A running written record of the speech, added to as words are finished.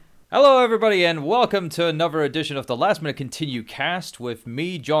Hello, everybody, and welcome to another edition of the Last Minute Continue cast with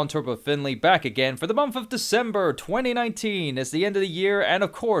me, John Turbo Finley, back again for the month of December 2019. It's the end of the year, and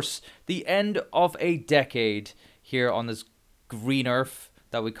of course, the end of a decade here on this green earth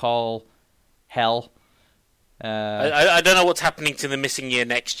that we call hell. I don't know what's happening to the missing year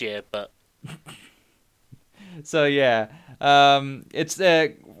next year, but So yeah, it's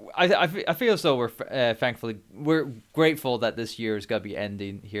I feel as though we're grateful that this year is gonna be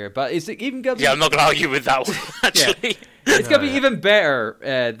ending here, but it's even gonna be, yeah, I'm not gonna argue with that one. Actually, it's gonna be even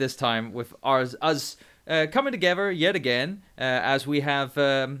better this time with us coming together yet again as we have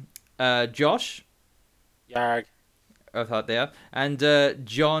Josh, Yarg. I thought there, and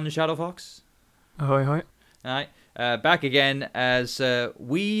John Shadowfox. Ahoy, ahoy. All right, back again as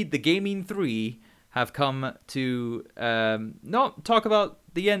we, the Gaming 3, have come to not talk about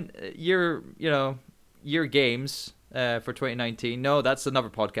the year games for 2019. No, that's another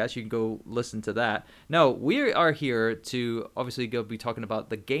podcast. You can go listen to that. No, we are here to obviously go be talking about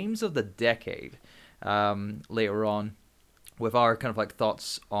the games of the decade later on, with our kind of like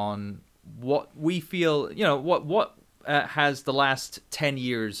thoughts on what we feel, what has the last 10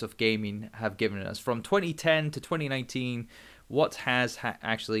 years of gaming have given us from 2010 to 2019. What has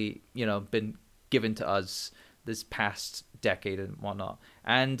actually been given to us this past decade and whatnot.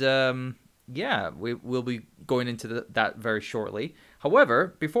 And we'll be going into that very shortly.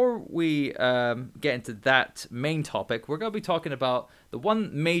 However, before we get into that main topic, we're going to be talking about the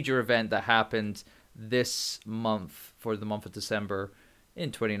one major event that happened this month, for the month of December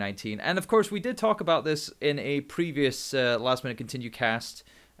in 2019. And of course, we did talk about this in a previous Last Minute Continue cast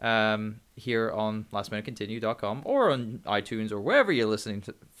here on lastminutecontinue.com or on iTunes or wherever you're listening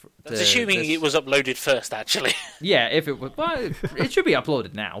to. That's assuming it was uploaded first, actually. Yeah, if it was, well, it should be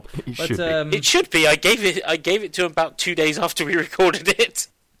uploaded now. It should be. I gave it to him about 2 days after we recorded it.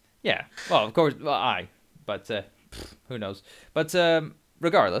 Yeah, well, of course, but who knows? But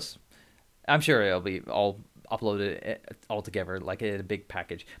regardless, I'm sure it'll be all uploaded all together, like in a big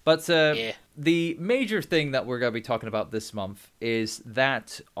package. But the major thing that we're going to be talking about this month is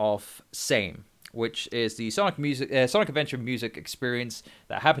that of Same, which is the Sonic Adventure music experience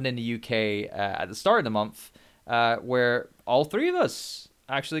that happened in the UK at the start of the month, where all three of us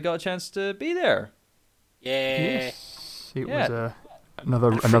actually got a chance to be there. Yeah. Yes, it was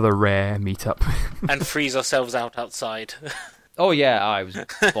another rare meetup. And freeze ourselves out outside. Oh yeah, I was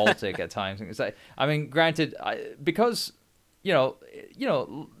Baltic at times. It's like, I mean, granted, because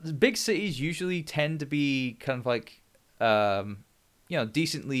big cities usually tend to be kind of like,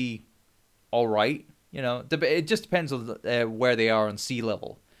 decently all right. It just depends on where they are on sea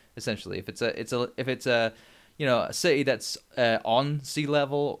level. Essentially, if it's a city that's on sea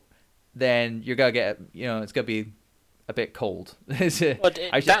level, then you're gonna get it's gonna be a bit cold. I should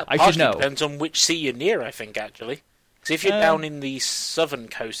know. Depends on which sea you're near, I think, actually. Because if you're down in the southern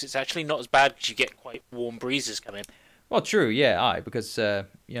coast, it's actually not as bad because you get quite warm breezes coming. Well, true, yeah, because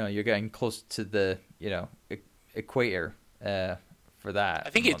you're getting close to the equator for that. I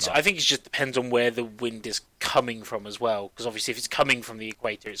think it just depends on where the wind is coming from as well. Because obviously, if it's coming from the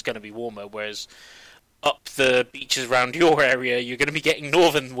equator, it's going to be warmer. Whereas up the beaches around your area, you're going to be getting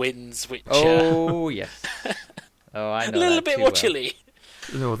northern winds, which yes, I know a little bit more chilly.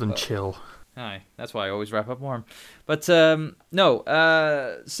 Northern chill. Aye, that's why I always wrap up warm. But Same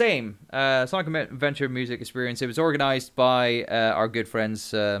Sonic Adventure music experience. It was organized by our good friends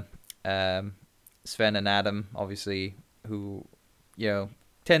Sven and Adam, obviously, who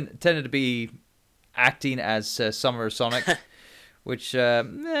tended to be acting as Summer Sonic, which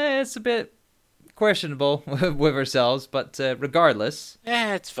it's a bit questionable with ourselves. But regardless,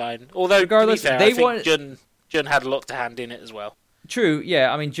 yeah, it's fine. Although regardless, to be fair, I think Jun had a lot to hand in it as well. True,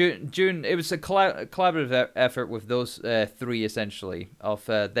 yeah. I mean, June. It was a collaborative effort with those three, essentially, of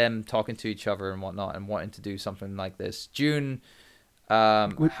them talking to each other and whatnot, and wanting to do something like this. June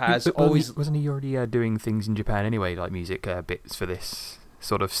wasn't he already doing things in Japan anyway, like music bits for this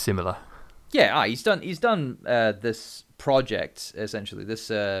sort of similar? Yeah, he's done this project, essentially,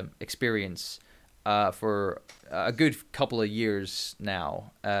 this experience for a good couple of years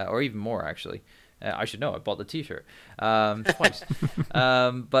now, or even more, actually. I should know. I bought the T-shirt twice.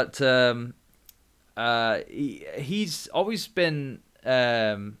 He's always been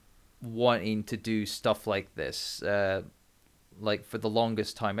wanting to do stuff like this, like for the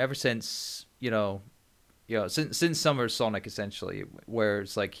longest time, ever since since Summer Sonic, essentially, where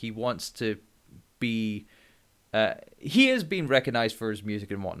it's like he wants to be. He is being recognized for his music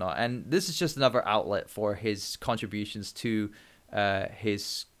and whatnot, and this is just another outlet for his contributions to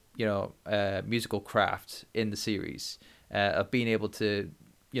his musical craft in the series, of being able to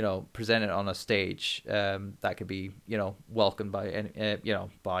presented on a stage that could be welcomed by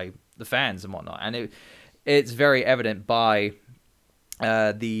by the fans and whatnot. And it's very evident by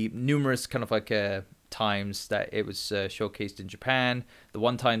the numerous kind of like times that it was showcased in Japan. The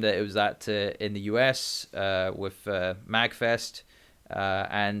one time that it was at in the US with MagFest,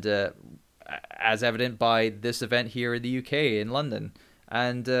 and as evident by this event here in the UK in London.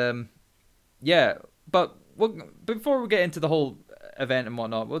 And but before we get into the whole event and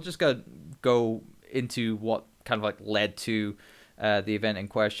whatnot, we'll just go into what kind of like led to the event in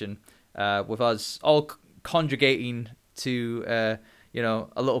question, with us all conjugating to a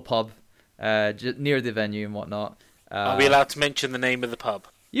little pub near the venue and whatnot. Are we allowed to mention the name of the pub?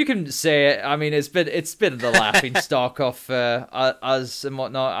 You can say it. I mean, it's been the laughing stock of us and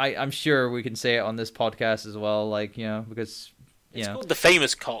whatnot. I'm sure we can say it on this podcast as well, like because it's called the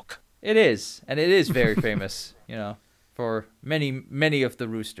Famous Cock. It is, and it is very famous, for many of the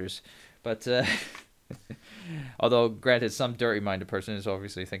roosters. But although, granted, some dirty-minded person is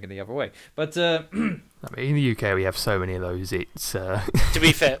obviously thinking the other way. But I mean, in the UK, we have so many of those. It's to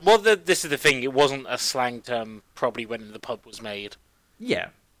be fair, well, this is the thing. It wasn't a slang term probably when the pub was made. Yeah.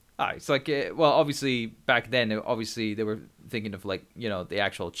 It's like, obviously back then, obviously they were thinking of like the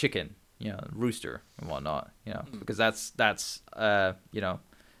actual chicken, rooster and whatnot, because that's the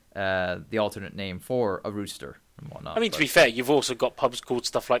alternate name for a rooster and whatnot. I mean, to be fair, you've also got pubs called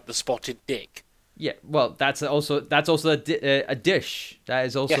stuff like the Spotted Dick. Yeah, well, that's also a dish. That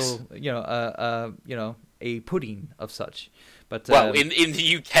is also yes. A pudding of such. But well, in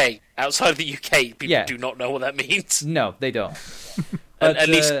the UK, outside of the UK, people do not know what that means. No, they don't. But,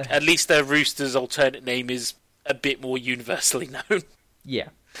 at least their rooster's alternate name is a bit more universally known. Yeah,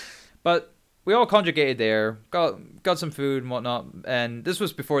 but we all conjugated there, got some food and whatnot, and this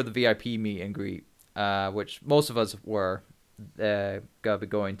was before the VIP meet and greet, which most of us were gonna be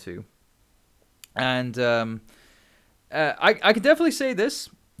going to. And I can definitely say this: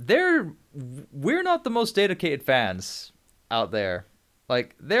 we're not the most dedicated fans out there.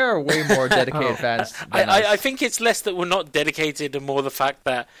 Like, there are way more dedicated fans than us. I think it's less that we're not dedicated and more the fact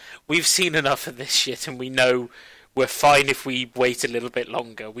that we've seen enough of this shit and we know we're fine if we wait a little bit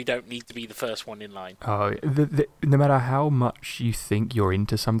longer. We don't need to be the first one in line. No matter how much you think you're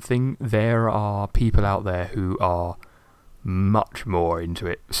into something, there are people out there who are much more into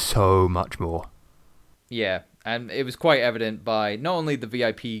it. So much more. Yeah, and it was quite evident by not only the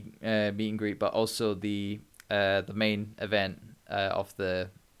VIP meet and greet, but also the main event of the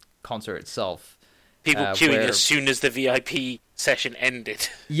concert itself. People queuing as soon as the VIP session ended.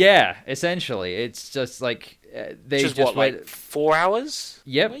 Yeah, essentially. It's just like they just what, like 4 hours?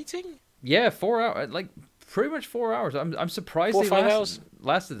 Yep. Waiting? Yeah, 4 hours. Like pretty much 4 hours. I'm surprised 4 or 5 hours?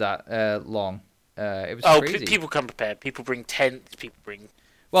 Lasted that long. It was crazy. People come prepared. People bring tents. People bring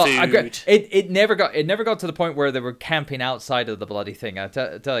Well, food. It never got to the point where they were camping outside of the bloody thing. I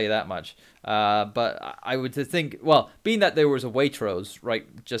tell you that much. But I would think, well, being that there was a Waitrose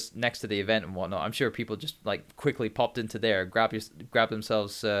right just next to the event and whatnot, I'm sure people just like quickly popped into there, grab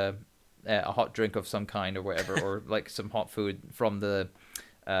themselves a hot drink of some kind or whatever, or like some hot food from the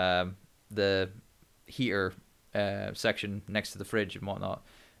heater section next to the fridge and whatnot.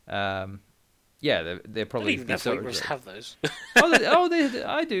 Yeah, they probably. I don't even know if Waitrose have those.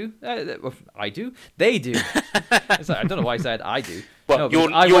 I do. I do. They do. It's like, I don't know why I said I do. Well, no,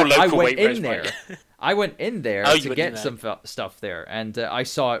 I went in there. I went in there to get some stuff there, and I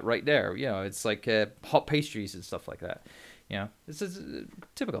saw it right there. It's like hot pastries and stuff like that. It's a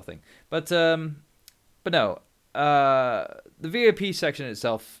typical thing. But no, the VIP section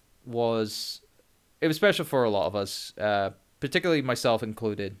itself was special for a lot of us, particularly myself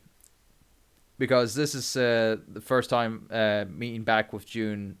included. Because this is the first time meeting back with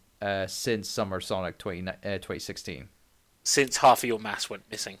June since Summer Sonic 2016. Since half of your mass went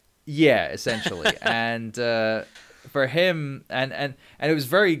missing. Yeah, essentially. And for him, and it was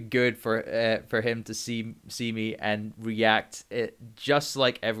very good for him to see me and react just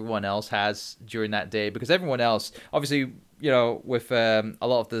like everyone else has during that day. Because everyone else, obviously, with a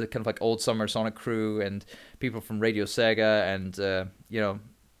lot of the kind of like old Summer Sonic crew and people from Radio Sega and,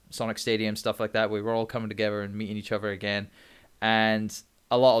 Sonic Stadium, stuff like that. We were all coming together and meeting each other again. And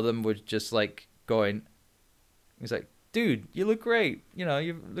a lot of them were just like going, he's like, dude, you look great.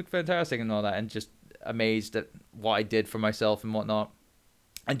 You look fantastic and all that. And just amazed at what I did for myself and whatnot.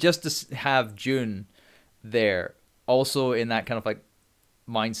 And just to have Jun there, also in that kind of like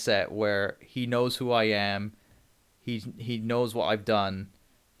mindset where he knows who I am. He knows what I've done.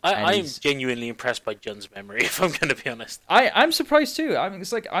 I'm genuinely impressed by Jun's memory, if I'm going to be honest. I'm surprised too. I mean,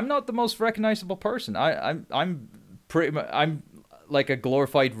 it's like I'm not the most recognizable person. I'm pretty much like a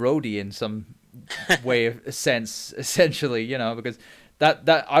glorified roadie in some way of sense, essentially, because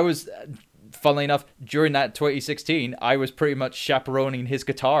that I was, funnily enough, during that 2016, I was pretty much chaperoning his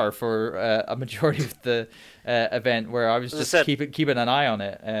guitar for a majority of the event, where I was just keeping an eye on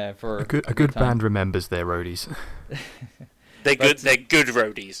it for a good band remembers their roadies. They're good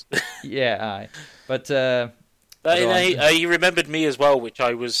roadies. Yeah, but he remembered me as well, which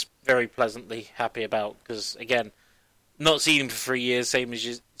I was very pleasantly happy about, because again, not seen him for 3 years, same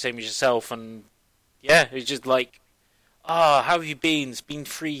as yourself, and yeah, it's just like, how have you been? It's been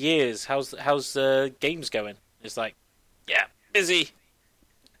 3 years. How's the games going? It's like, yeah, busy.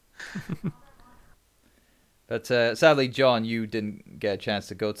 But sadly, John, you didn't get a chance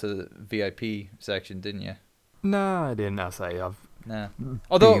to go to the VIP section, didn't you? No, I didn't. I say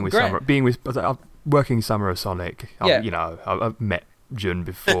Although working Summer of Sonic, I've met Jun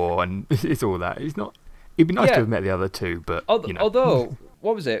before, and it's all that. It'd be nice to have met the other two, but although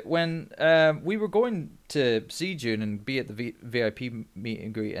what was it when we were going to see Jun and be at the VIP meet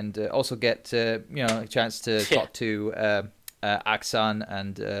and greet, and also get a chance to talk to Aksan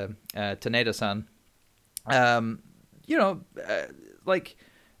and Taneda-san.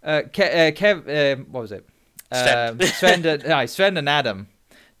 Kev, what was it? Sven and Adam,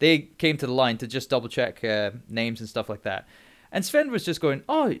 they came to the line to just double check names and stuff like that, and Sven was just going,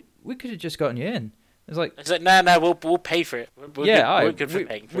 "Oh, we could have just gotten you in." It's like, no, we'll pay for it. We're good for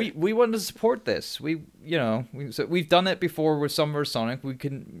paying for it. We wanted to support this. We've done it before with Summer Sonic. We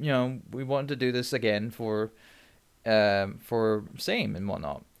can, we wanted to do this again for same and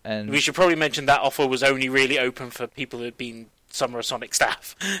whatnot. And we should probably mention that offer was only really open for people who had been Summer Sonic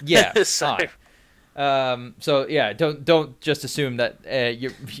staff. Yeah. So yeah, don't just assume that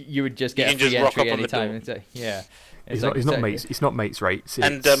you would just get a free entry anytime. Yeah, it's not mates rates.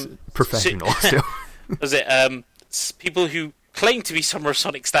 It's professional still. Was it people who claim to be Summer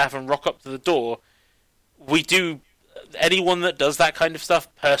Sonic staff and rock up to the door? We do. Anyone that does that kind of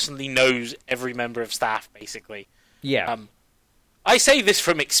stuff personally knows every member of staff, basically. Yeah. I say this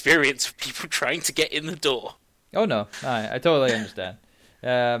from experience of people trying to get in the door. Oh no, I totally understand.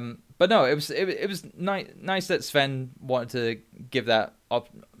 But no, it was nice that Sven wanted to give that up,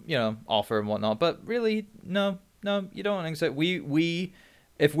 offer and whatnot. But really, no, you don't think so. We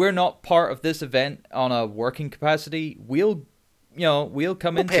if we're not part of this event on a working capacity, we'll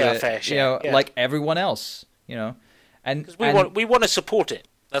come into pay our it, fair share, like everyone else, and we want to support it.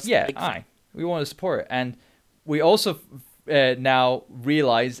 That's the big thing. We want to support it, and we also now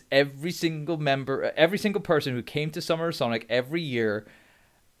realize every single person who came to Summer Sonic every year,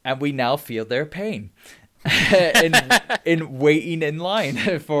 and we now feel their pain in waiting in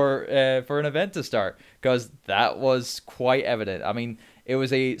line for an event to start, because that was quite evident. I mean, it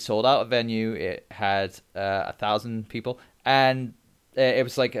was a sold out venue. It had 1,000 people, and it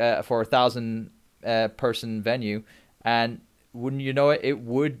was like for 1,000 person venue, and wouldn't you know it,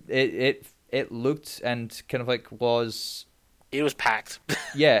 it looked and kind of like was. It was packed.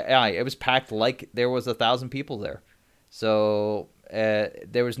 Yeah, it was packed like there was 1,000 people there. So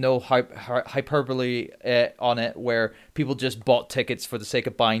there was no hyperbole on it, where people just bought tickets for the sake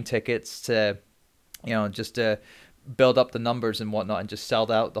of buying tickets to, just to build up the numbers and whatnot, and just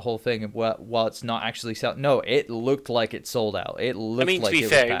sold out the whole thing. While it's not actually sold, no, it looked like it sold out. It looked. I mean, to be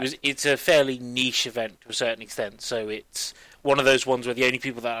fair, it's a fairly niche event to a certain extent. So it's one of those ones where the only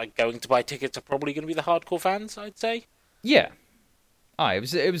people that are going to buy tickets are probably going to be the hardcore fans, I'd say. Yeah. It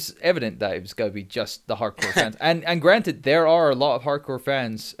was evident that it was going to be just the hardcore fans. And granted, there are a lot of hardcore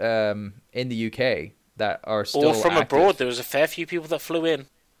fans in the UK that are still or from active. Abroad. There was a fair few people that flew in.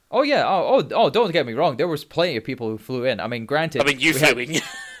 Oh, yeah. Oh, don't get me wrong. There was plenty of people who flew in. I mean, granted... you flew in.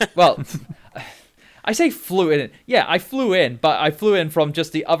 Well, I say flew in. Yeah, I flew in, but I flew in from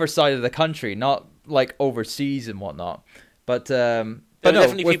just the other side of the country, not like overseas and whatnot. But there were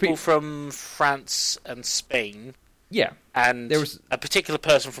definitely people from France and Spain. Yeah, and there was a particular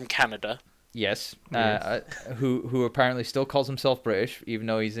person from Canada. Yes, who apparently still calls himself British, even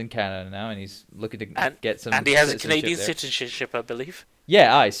though he's in Canada now, and he's looking to get some. And he has a Canadian citizenship, I believe.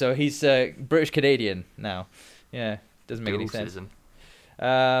 Yeah, so he's British Canadian now. Yeah, doesn't make any sense.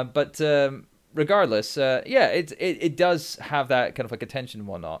 But regardless, it does have that kind of like attention and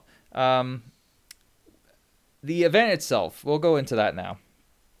whatnot. The event itself, we'll go into that now.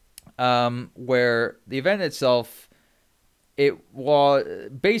 Where the event itself. It was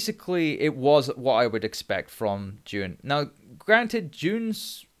what I would expect from Jun. Now, granted,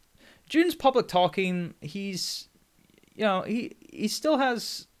 Jun's public talking, he's he still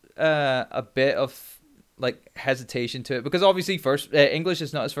has a bit of like hesitation to it, because obviously English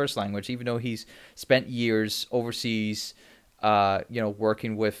is not his first language, even though he's spent years overseas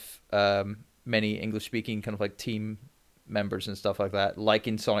working with many English-speaking kind of like team members and stuff like that, like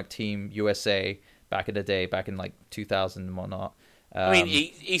in Sonic Team USA back in the day, back in like 2000 and whatnot. I mean,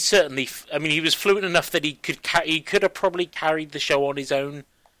 he certainly. I mean, he was fluent enough that he could have probably carried the show on his own.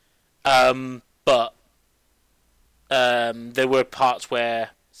 But there were parts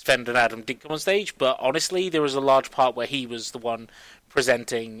where Sven and Adam did come on stage. But honestly, there was a large part where he was the one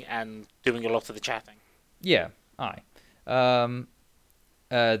presenting and doing a lot of the chatting. Yeah, aye.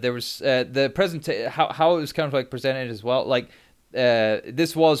 There was the how it was kind of like presented as well. Like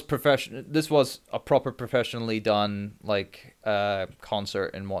this was professional. This was a proper professionally done like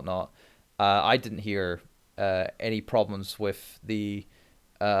concert and whatnot. I didn't hear any problems with the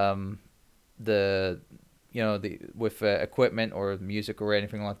with equipment or music or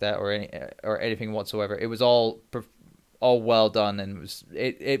anything like that or anything whatsoever. It was all well done and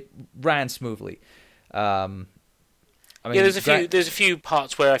it ran smoothly. I mean, yeah, there's a few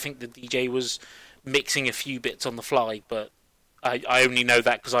parts where I think the DJ was mixing a few bits on the fly, but I only know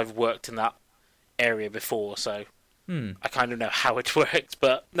that because I've worked in that area before, so I kind of know how it worked.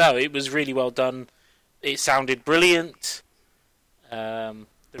 But no, it was really well done. It sounded brilliant. The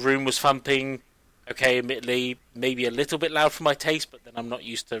room was thumping. Okay, admittedly, maybe a little bit loud for my taste, but then I'm not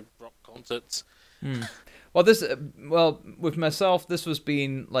used to rock concerts. Well, with myself, this was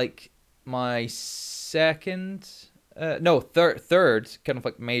being like my third kind of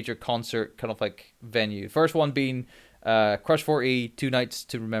like major concert kind of like venue. First one being Crush 40, 2 Nights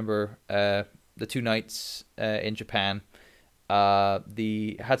to Remember, the 2 nights in Japan,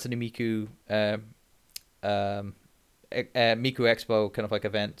 the Hatsune Miku Miku Expo kind of like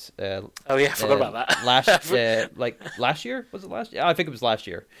event. Oh yeah, I forgot about that. Last year? Was it last year? I think it was last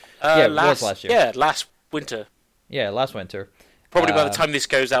year. It was last year. Yeah, last winter. Yeah, last winter. Probably by the time this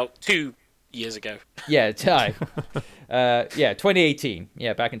goes out, 2 years ago. Yeah, 2018.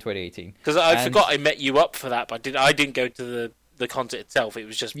 Yeah, back in 2018. Because I forgot I met you up for that, but I didn't go to the concert itself. It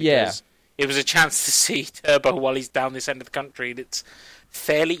was just because it was a chance to see Turbo while he's down this end of the country, and it's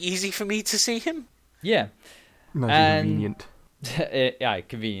fairly easy for me to see him. Yeah. Nice convenient.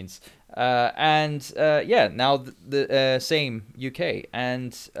 Convenience. Now the same UK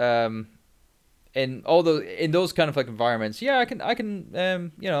and in those kind of like environments, I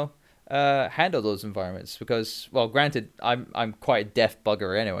can handle those environments because, well, granted, I'm quite a deaf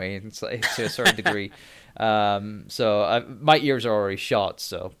bugger anyway, it's like, to a certain degree. So my ears are already shot.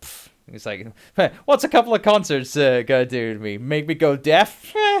 So it's like, what's a couple of concerts gonna do to me? Make me go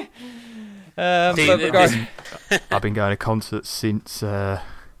deaf? I've been going to concerts since. I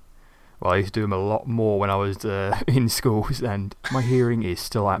used to do them a lot more when I was in schools, and my hearing is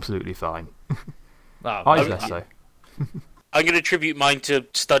still absolutely fine. Eyes less so. I'm going to attribute mine to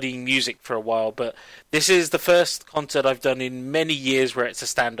studying music for a while, but this is the first concert I've done in many years where it's a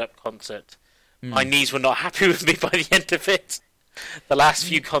stand-up concert. My knees were not happy with me by the end of it. The last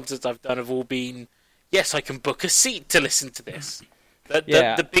few concerts I've done have all been, yes, I can book a seat to listen to this.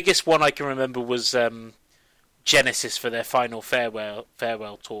 The biggest one I can remember was Genesis for their final farewell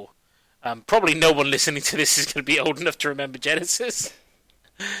tour. Probably no one listening to this is going to be old enough to remember Genesis,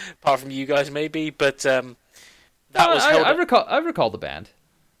 apart from you guys maybe. But I recall the band.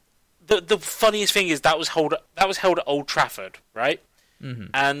 The funniest thing is that was held at Old Trafford, right? Mm-hmm.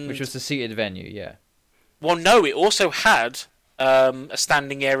 And which was the seated venue, yeah. Well, no, it also had a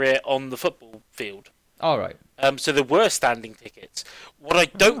standing area on the football field. All right. So there were standing tickets. What I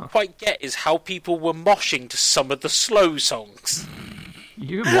don't quite get is how people were moshing to some of the slow songs.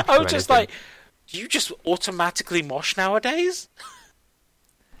 I was just like, do you just automatically mosh nowadays?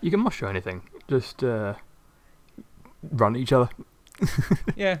 You can mosh to anything. Just run at each other.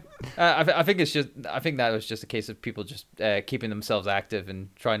 Yeah, I think that was just a case of people just keeping themselves active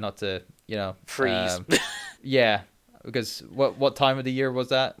and trying not to, freeze. Yeah, because what time of the year was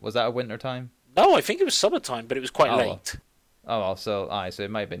that? Was that a winter time? No, I think it was summertime, but it was quite late. Oh, well, so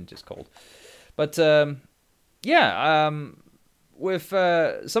it might have been just cold. But with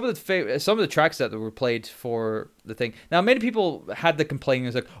some of the tracks that were played for the thing. Now, many people had the complaint.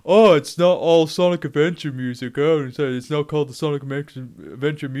 It's like, oh, it's not all Sonic Adventure music. Oh, it's not called the Sonic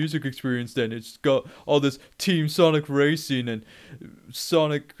Adventure music experience. Then it's got all this Team Sonic racing and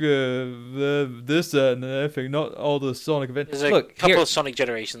Sonic this, that, and everything. Not all the Sonic Adventure. There's a couple of Sonic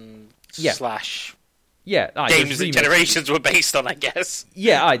Generations slash. Yeah, games that Generations were based on, I guess.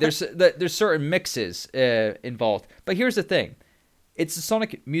 Yeah, there's certain mixes involved. But here's the thing. It's a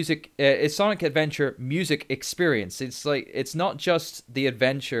Sonic Adventure music experience. It's like, it's not just the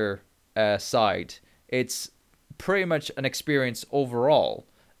adventure side. It's pretty much an experience overall,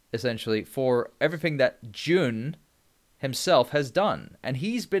 essentially, for everything that Jun himself has done, and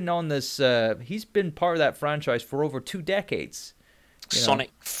he's been on this. He's been part of that franchise for over 2 decades. Sonic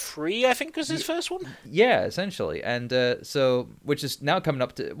 3, I think, was his first one. Yeah, essentially, and so which is now coming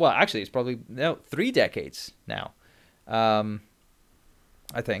up to. Well, actually, it's probably now 3 decades now. I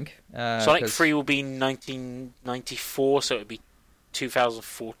think Sonic 3 will be 1994, so it would be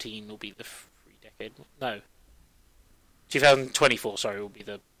 2014 will be the 3 decade. No, 2024. Sorry, will be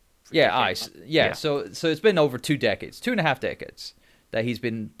the. Yeah, So it's been over 2 decades, 2.5 decades that he's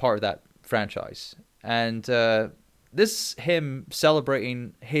been part of that franchise, and this him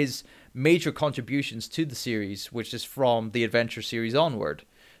celebrating his major contributions to the series, which is from the Adventure series onward,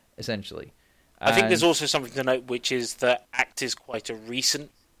 essentially. I think there's also something to note, which is that Act is quite a recent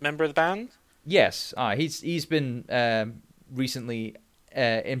member of the band. Yes, he's been recently,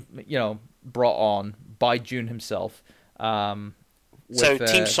 brought on by June himself. So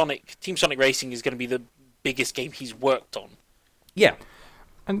Team Sonic Racing is going to be the biggest game he's worked on. Yeah,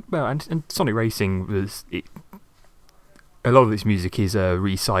 and Sonic Racing was a lot of its music is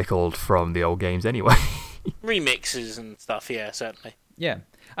recycled from the old games anyway. Remixes and stuff, yeah, certainly. Yeah,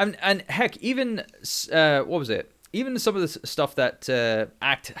 and heck, even what was it? Even some of the stuff that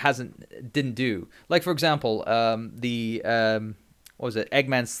Act didn't do, like for example, the what was it?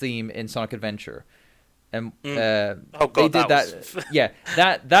 Eggman's theme in Sonic Adventure. And oh god, they did that. Was... yeah,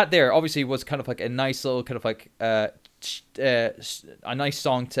 that there obviously was kind of like a nice little kind of like a nice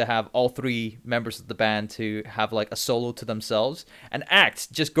song to have all 3 members of the band to have like a solo to themselves, and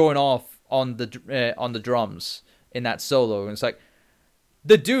Act just going off on the drums in that solo, and it's like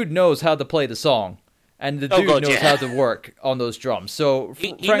the dude knows how to play the song, and the dude knows how to work on those drums. So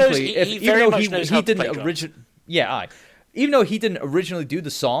frankly, even though he didn't originally do the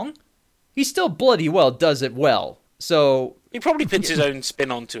song, he still bloody well does it well. So he probably puts his own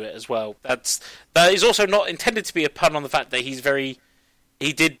spin onto it as well. That is also not intended to be a pun on the fact that he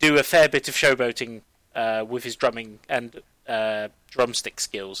did do a fair bit of showboating with his drumming and drumstick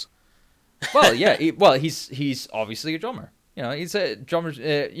skills. Well, yeah. He's obviously a drummer. He's a drummer.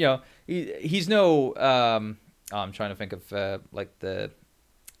 He's no. I'm trying to think of like the.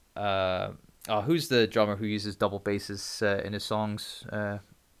 Who's the drummer who uses double basses in his songs?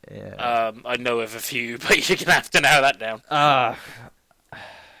 I know of a few, but you're gonna have to narrow that down.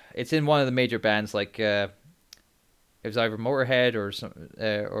 It's in one of the major bands, like it was either Motorhead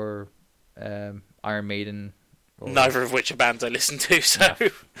or Iron Maiden. Neither of which are bands I listen to, so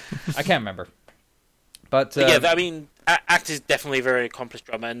I can't remember. But yeah, I mean, Act is definitely a very accomplished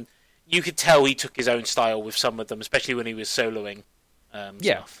drummer, and you could tell he took his own style with some of them, especially when he was soloing.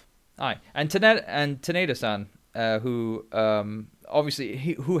 Stuff. Aye, and Taneda-san, who obviously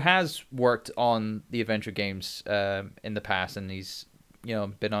who has worked on the adventure games in the past, and he's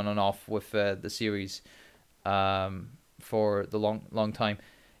been on and off with the series for the long time.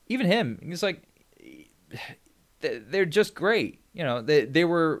 Even him, he's like, they're just great.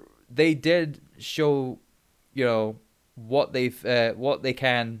 They did show what they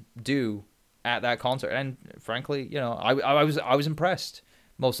can do at that concert, and frankly, I was impressed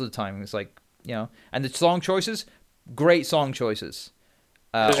most of the time. It's like, and the song choices, great song choices.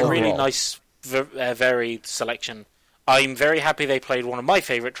 It was a really nice, varied selection. I'm very happy they played one of my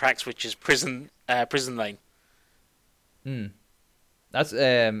favourite tracks, which is Prison Lane. That's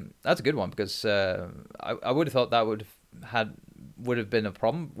a good one, because I would have thought that would have been a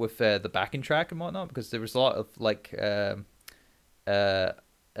problem with the backing track and whatnot, because there was a lot of like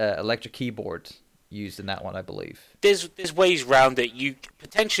electric keyboard used in that one, I believe. There's ways round it.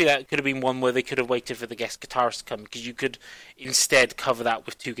 Potentially that could have been one where they could have waited for the guest guitarist to come, because you could instead cover that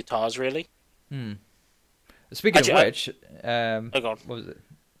with 2 guitars, really. Speaking of which, go on. What was it?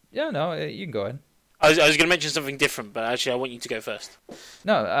 Yeah, no, you can go ahead. I was going to mention something different, but actually I want you to go first.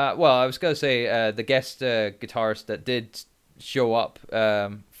 No, well, I was going to say the guest guitarist that did show up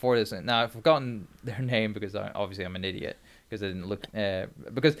for this. Now I've forgotten their name, because obviously I'm an idiot, because I didn't look.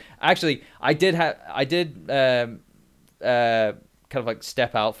 Because actually I did kind of like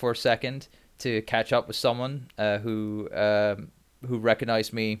step out for a second to catch up with someone who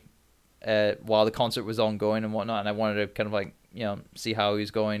recognized me while the concert was ongoing and whatnot, and I wanted to kind of like see how he was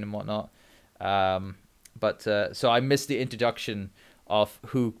going and whatnot. But so I missed the introduction of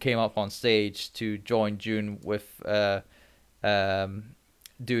who came up on stage to join June with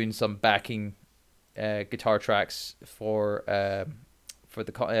doing some backing guitar tracks for a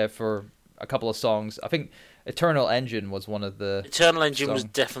couple of songs. I think Eternal Engine was one of the. Eternal Engine was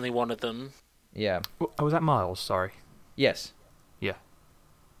definitely one of them. Yeah. Oh, was that Miles? Sorry. Yes. Yeah.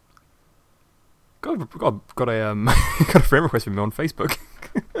 Got a got a friend request from me on Facebook.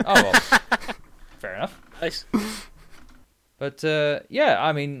 Oh well. Fair enough. Nice. But yeah,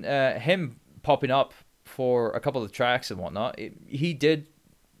 I mean, him popping up for a couple of tracks and whatnot, he did,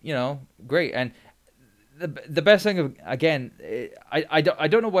 great. And the best thing, again, I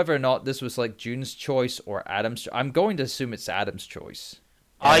don't know whether or not this was like June's choice or Adam's. I'm going to assume it's Adam's choice.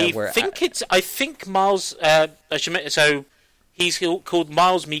 I think Miles. So he's called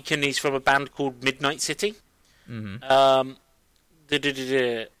Miles Meakin. He's from a band called Midnight City. Mm-hmm.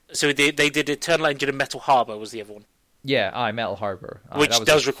 So they did Eternal Engine and Metal Harbor was the other one. Yeah, Metal Harbor, which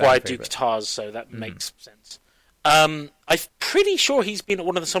does require two guitars, so that makes sense. I'm pretty sure he's been at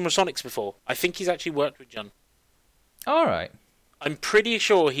one of the Summer Sonics before. I think he's actually worked with Jun. All right. I'm pretty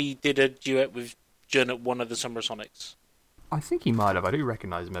sure he did a duet with Jun at one of the Summer Sonics. I think he might have. I do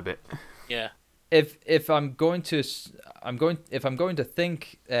recognise him a bit. Yeah. If I'm going to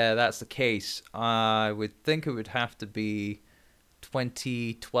think that's the case, I would think it would have to be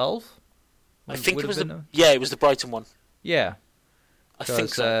 2012. I think it was it was the Brighton one. Yeah, I think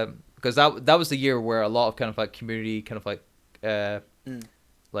so. Because that was the year where a lot of kind of like community kind of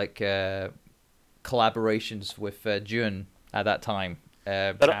like collaborations with June at that time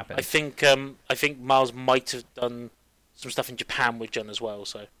happened. I think Miles might have done some stuff in Japan with Jun as well.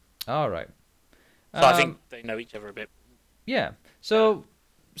 So. All right. So I think they know each other a bit. Yeah. So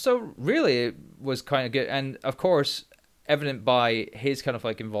really, it was kind of good, and of course, evident by his kind of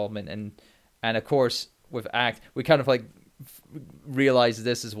like involvement and of course with Act, we kind of like realized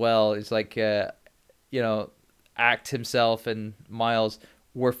this as well. It's like Act himself and Miles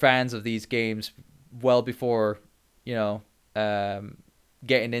were fans of these games well before getting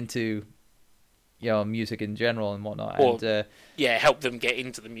into music in general and whatnot. And it helped them get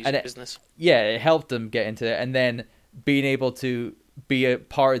into the music business. Yeah, it helped them get into it, and then being able to be a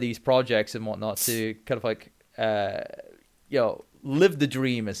part of these projects and whatnot to kind of like live the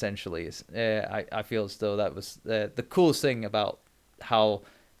dream, essentially. I feel as though that was the coolest thing about how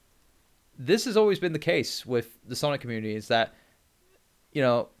this has always been the case with the Sonic community, is that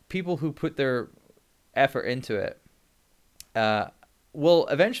people who put their effort into it will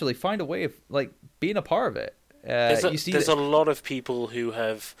eventually find a way of like being a part of it. There's a lot of people who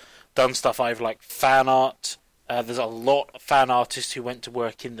have done stuff either like fan art. There's a lot of fan artists who went to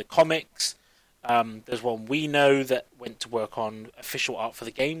work in the comics. There's one we know that went to work on official art for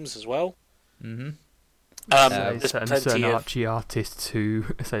the games as well. Mm-hmm. There's certain Archie artists who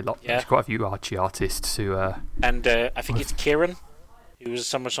there's quite a few Archie artists who and I think it's Kieran, who was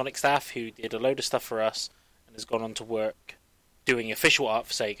Summer Sonic staff, who did a load of stuff for us and has gone on to work doing official art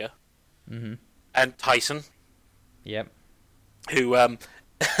for Sega. Mm-hmm. And Tyson, yep, who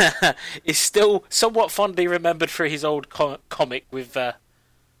is still somewhat fondly remembered for his old comic with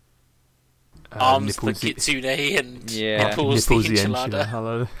Arms the Kitsune and Nipples the Enchilada.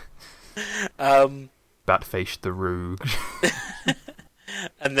 Hello. Batface the Rogue.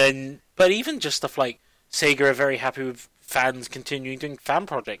 And then, but even just stuff like Sega are very happy with fans continuing doing fan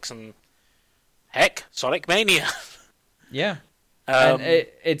projects, and heck, Sonic Mania. Yeah. And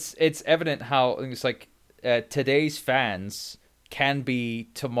it's evident how it's like today's fans can be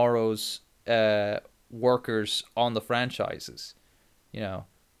tomorrow's workers on the franchises, but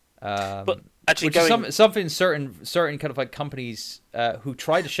actually, which is something certain kind of like companies who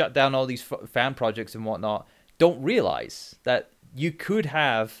try to shut down all these fan projects and whatnot don't realize that you could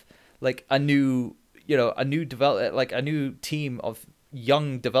have like a new team of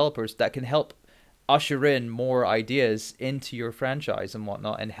young developers that can help usher in more ideas into your franchise and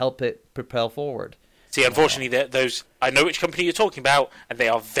whatnot and help it propel forward. See, unfortunately, those I know which company you're talking about, and they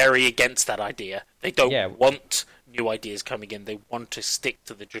are very against that idea. They don't want new ideas coming in. They want to stick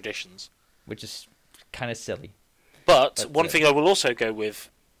to the traditions, which is kind of silly. But one thing I will also go with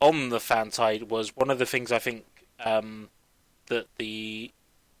on the fan side was one of the things I think that the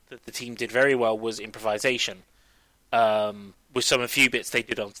team did very well was improvisation. With a few bits they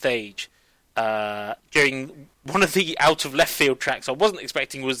did on stage. During one of the out of left field tracks I wasn't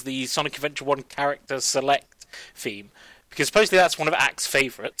expecting was the Sonic Adventure 1 character select theme, because supposedly that's one of Act's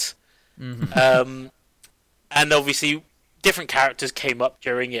favourites. Mm-hmm. And obviously different characters came up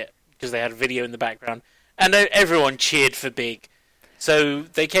during it because they had a video in the background, and everyone cheered for Big, so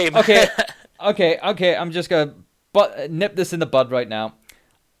they came. Okay, I'm just gonna nip this in the bud right now.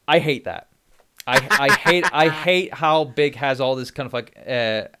 I hate that. I hate how Big has all this kind of like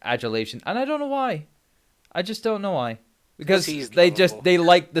adulation, and I don't know why. I just don't know why. Because they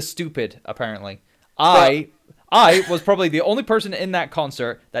like the stupid, apparently. I was probably the only person in that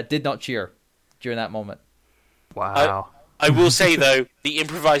concert that did not cheer during that moment. Wow. I will say though, the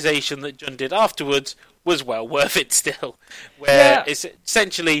improvisation that John did afterwards was well worth it still. Where it's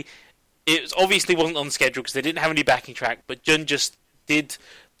essentially it obviously wasn't on schedule because they didn't have any backing track, but Jun just did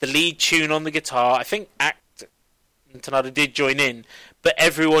the lead tune on the guitar. I think Act and Tanada did join in, but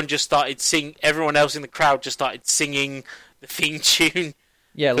everyone else in the crowd just started singing the theme tune,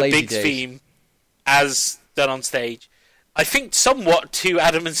 the Big's Days. theme, as done on stage. I think somewhat to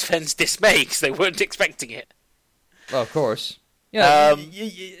Adam and Sven's dismay because they weren't expecting it. Well, of course. Yeah,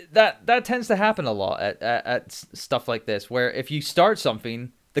 that tends to happen a lot at stuff like this, where if you start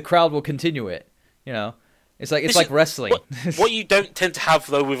something, the crowd will continue it. It's like wrestling. What you don't tend to have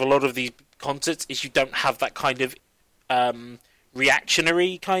though with a lot of these concerts is you don't have that kind of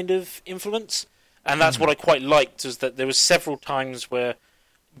reactionary kind of influence, and that's what I quite liked. Was that there was several times where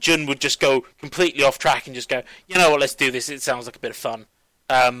Jun would just go completely off track and just go, you know what, let's do this. It sounds like a bit of fun.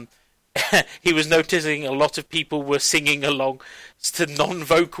 He was noticing a lot of people were singing along to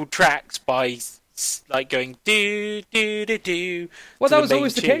non-vocal tracks by like going do do do do. Well, that was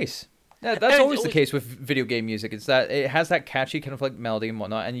always the case. Yeah, that's always the case with video game music. It's that it has that catchy kind of like melody and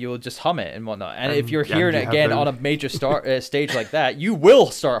whatnot, and you'll just hum it and whatnot. And if you're hearing it again on a major stage like that, you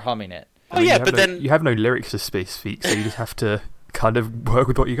will start humming it. Then you have no lyrics to speak, so you just have to kind of work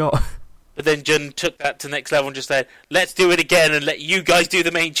with what you got. But then Jun took that to the next level and just said, let's do it again and let you guys do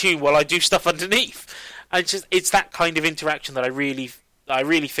the main tune while I do stuff underneath. And it's that kind of interaction that I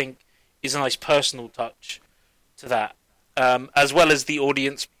really think is a nice personal touch to that. As well as the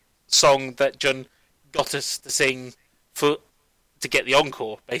audience song that Jun got us to sing to get the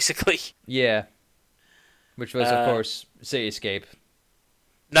encore, basically. Yeah. Which was, of course, Cityscape.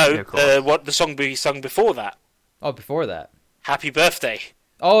 No, what the song we sung before that. Oh, before that. Happy Birthday.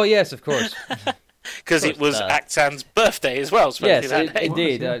 Oh, yes, of course. Because it was Aksan's birthday as well. Yes,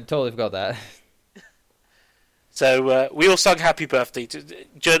 indeed. I totally forgot that. So we all sung Happy Birthday.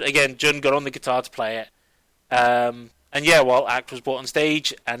 Jun got on the guitar to play it. And while Act was brought on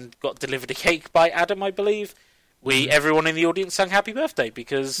stage and got delivered a cake by Adam, I believe, everyone in the audience sang Happy Birthday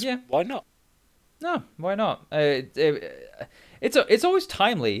because why not? No, why not? It's always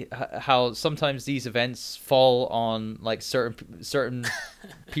timely how sometimes these events fall on like certain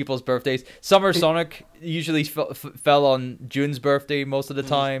people's birthdays. Summer Sonic usually fell on Jun's birthday most of the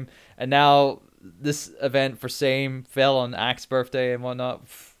time, and now this event for Same fell on Act's birthday and whatnot.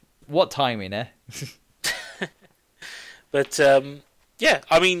 What timing, eh? But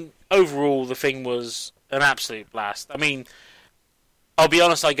I mean, overall the thing was an absolute blast. I mean, I'll be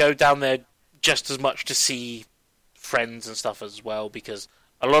honest, I go down there just as much to see friends and stuff as well, because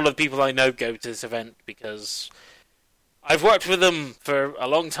a lot of the people I know go to this event because I've worked with them for a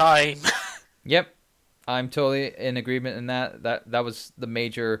long time. Yep, I'm totally in agreement in that. That was the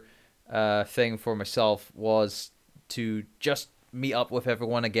major thing for myself, was to just meet up with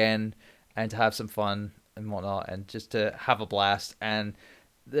everyone again and to have some fun and whatnot, and just to have a blast. And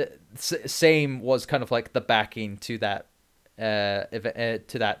the Same was kind of like the backing to that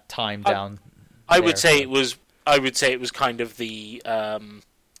to that time down. I would say it was kind of the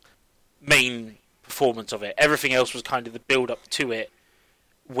main performance of it. Everything else was kind of the build-up to it,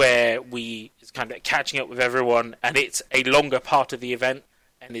 where it's kind of catching up with everyone, and it's a longer part of the event,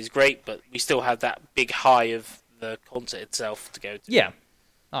 and is great, but we still had that big high of the concert itself to go to. Yeah.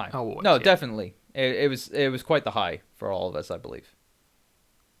 Definitely. It was quite the high for all of us, I believe.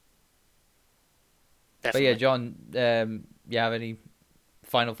 Definitely. But yeah, John, you have any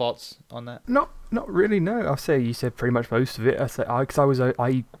final thoughts on that? Not really. No, I'll say you said pretty much most of it. I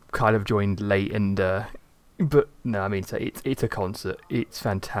kind of joined late, and but no, I mean, it's a concert. It's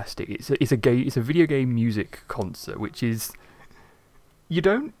fantastic. It's a video game music concert, which is you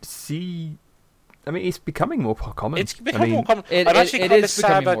don't see. I mean, it's becoming more common. It's becoming more common. It is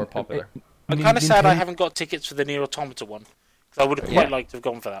becoming more popular. I'm kind of sad I haven't got tickets for the Nier Automata one, because I would have quite liked to have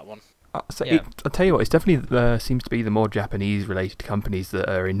gone for that one. I'll tell you what, it's definitely seems to be the more Japanese-related companies that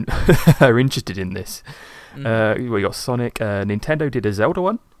are are interested in this. We got Sonic. Nintendo did a Zelda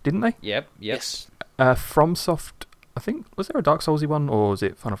one, didn't they? Yep. Yes. FromSoft, I think, was there a Dark Soulsy one, or was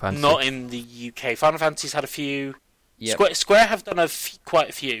it Final Fantasy? Not in the UK. Final Fantasy's had a few. Yep. Square have done quite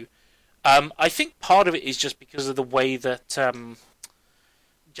a few. I think part of it is just because of the way that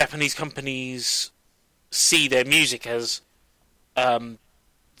Japanese companies see their music as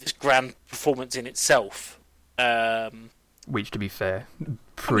this grand performance in itself. Which, to be fair,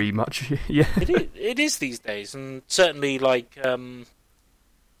 pretty much, yeah. It is these days, and certainly, like, there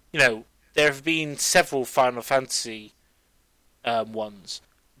have been several Final Fantasy ones,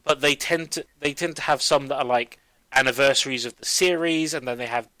 but they tend to have some that are like anniversaries of the series, and then they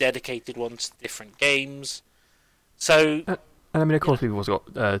have dedicated ones to different games. So, and I mean, of course, we've also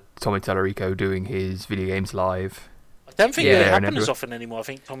got Tommy Tallarico doing his video games live. I don't think it happens as often anymore. I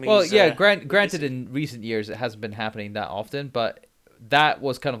think Tommy's... Well, yeah, granted, in recent years it hasn't been happening that often, but that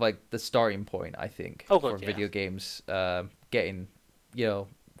was kind of like the starting point, I think, for video games getting,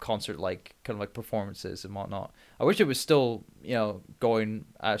 concert-like kind of like performances and whatnot. I wish it was still, going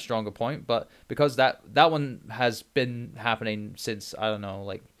at a stronger point, but because that one has been happening since, I don't know,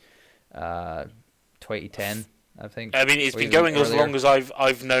 like 2010, I think. I mean, it's been going as long as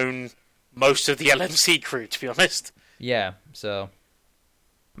I've known most of the LMC crew, to be honest. Yeah, so...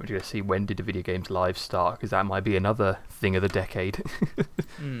 We're going to see when did the video games live start, because that might be another thing of the decade.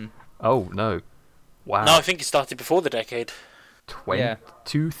 Oh, no. Wow. No, I think it started before the decade.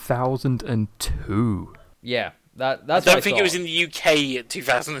 2002. Yeah, that's. I don't think it was in the UK in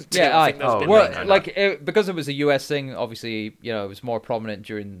 2002. Yeah, I think because it was a US thing. Obviously, it was more prominent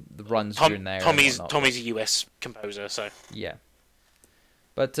during the runs during there. Tommy's a US composer, so yeah.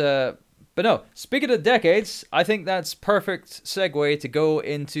 But no. Speaking of decades, I think that's perfect segue to go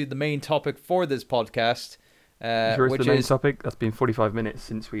into the main topic for this podcast. Which is the main topic? That's been 45 minutes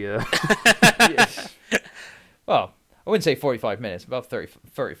since we. Well, I wouldn't say 45 minutes, about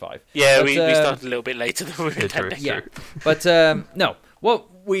 35. Yeah, but, we started a little bit later than we were intending. Yeah, but no.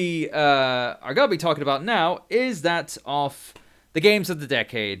 What we are going to be talking about now is that of the games of the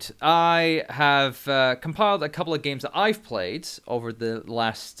decade. I have compiled a couple of games that I've played over the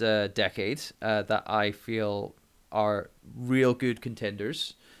last decade that I feel are real good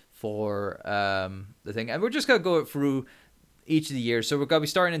contenders for the thing. And we're just going to go through each of the years. So we're going to be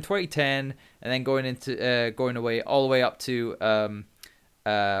starting in 2010 and then going all the way up to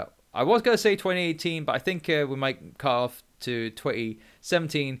I was going to say 2018, but I think we might cut off to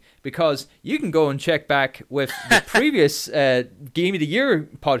 2017 because you can go and check back with the previous Game of the Year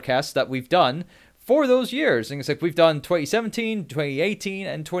podcast that we've done for those years. And it's like we've done 2017, 2018,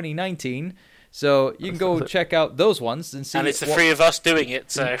 and 2019. So you can go check out those ones and see. And it's the three of us doing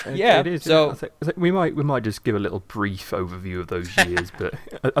it, so yeah. It is, so we might just give a little brief overview of those years, but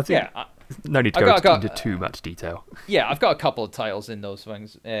I think no need to go into too much detail. Yeah, I've got a couple of titles in those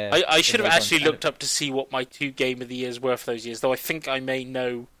things. I should have actually looked up to see what my 2 Game of the Years were for those years, though I think I may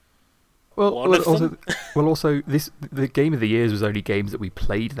know. One of them. Also, the Game of the Years was only games that we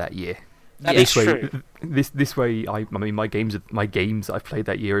played that year. That is true. This way, I mean, my games that I've played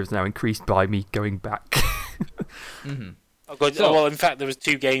that year is now increased by me going back. Mm-hmm. Well, in fact, there was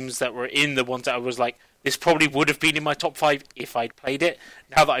 2 games that were in the ones that I was like, this probably would have been in my top 5 if I'd played it.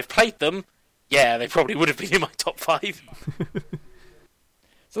 Now that I've played them, yeah, they probably would have been in my top 5.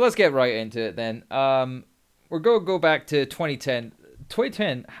 So let's get right into it then. We're going to go back to 2010.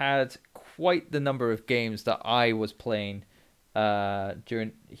 2010 had quite the number of games that I was playing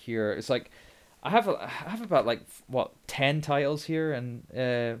during here. It's like I have about 10 titles here,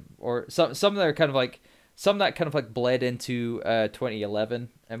 and or some that are kind of like some that kind of like bled into 2011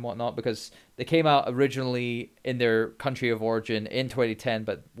 and whatnot because they came out originally in their country of origin in 2010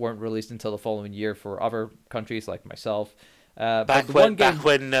 but weren't released until the following year for other countries like myself. Back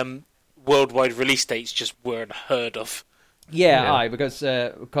when worldwide release dates just weren't heard of. Yeah. Because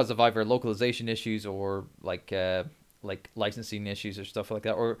of either localization issues or like licensing issues or stuff like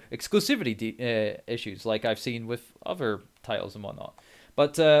that, or exclusivity issues like I've seen with other titles and whatnot.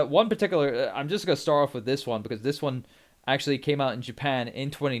 But one particular, I'm just going to start off with this one because this one actually came out in Japan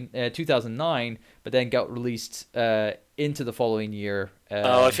in 2009, but then got released into the following year.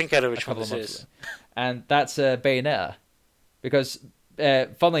 I think I know which one this is. And that's Bayonetta. Because,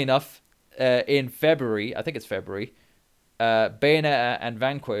 funnily enough, in February, I think it's February, Bayonetta and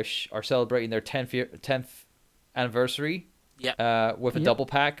Vanquish are celebrating their 10th anniversary with a double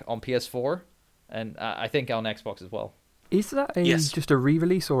pack on PS4 and I think on Xbox as well. Is that just a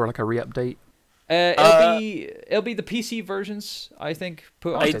re-release or like a re-update? It'll be the PC versions, I think.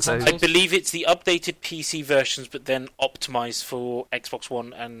 I believe it's the updated PC versions, but then optimized for Xbox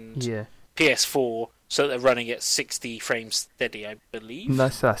One and PS4, so they're running at 60 frames steady, I believe.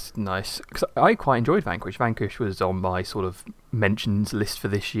 That's nice. 'Cause I quite enjoyed Vanquish. Vanquish was on my sort of mentions list for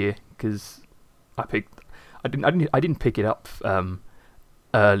this year because I didn't pick it up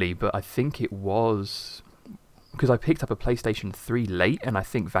early, but I think it was because I picked up a PlayStation 3 late, and I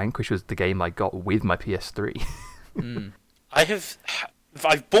think Vanquish was the game I got with my PS3. I've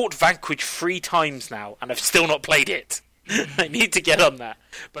bought Vanquish 3 times now, and I've still not played it. I need to get on that.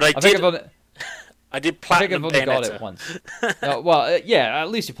 But I did platinum Bayonetta. I think I've only got it once. Well, at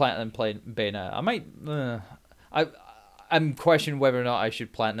least you platinum played Bayonetta. I might. I'm questioning whether or not I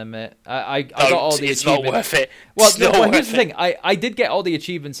should platinum it. I got all the it's achievements. not worth it. Well, here's the thing. I did get all the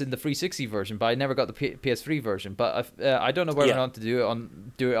achievements in the 360 version, but I never got the PS3 version. But I don't know whether or not to do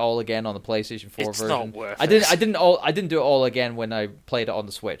it all again on the PlayStation 4 version. It's not worth it. I didn't do it all again when I played it on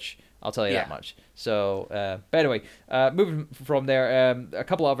the Switch. I'll tell you that much. So, but anyway, moving from there, a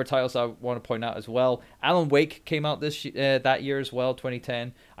couple of other titles I want to point out as well. Alan Wake came out that year as well,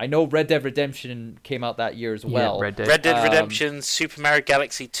 2010. I know Red Dead Redemption came out that year as well. Red Dead Redemption, Super Mario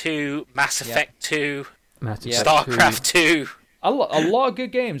Galaxy 2, Mass Effect 2, StarCraft 2. A lot of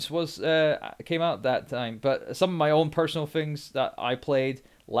good games came out that time, but some of my own personal things that I played.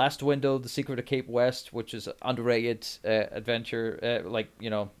 Last Window, The Secret of Cape West, which is underrated adventure,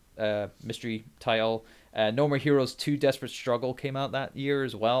 mystery title. No More Heroes 2 Desperate Struggle came out that year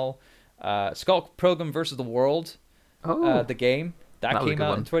as well. Scott Pilgrim vs. the World, the game, that came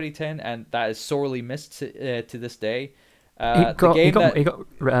out in 2010, and that is sorely missed to this day. He got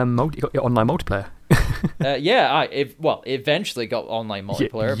online multiplayer. It eventually got online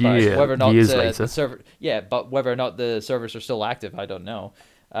multiplayer, but whether or not the server, but whether or not the servers are still active, I don't know.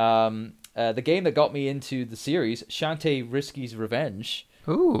 The game that got me into the series, Shantae Risky's Revenge,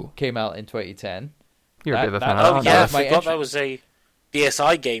 came out in 2010. You're a bit of a fan. I forgot that was a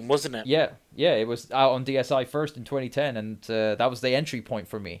DSi game, wasn't it? Yeah, it was out on DSi first in 2010, and that was the entry point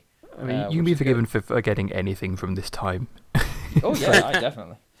for me. I mean, you can be forgiven for getting anything from this time. Oh yeah, I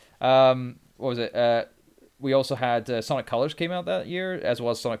definitely. What was it? We also had Sonic Colors came out that year, as well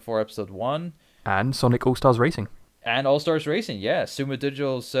as Sonic 4 Episode 1. And Sonic All-Stars Racing. And All-Stars Racing, yeah. Sumo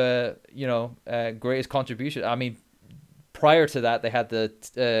Digital's, greatest contribution. I mean, prior to that, they had the,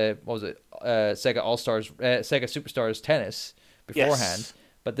 Sega All-Stars, Sega Superstars Tennis beforehand. Yes.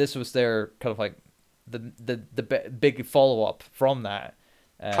 But this was their kind of like the big follow-up from that.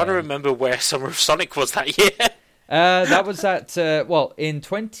 I'm trying to remember where Summer of Sonic was that year. That was at, in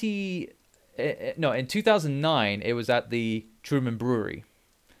 2009, it was at the Truman Brewery.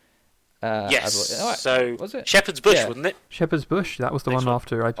 So was it Shepherd's Bush, wasn't it? Shepherd's Bush, that was the one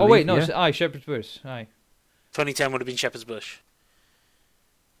after, I believe. Shepherd's Bush. 2010 would have been Shepherd's Bush.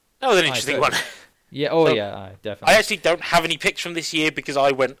 That was an interesting one. Yeah, definitely. I actually don't have any picks from this year because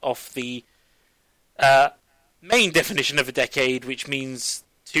I went off the main definition of a decade, which means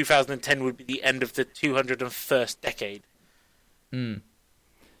 2010 would be the end of the 201st decade.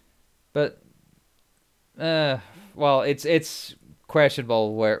 But, it's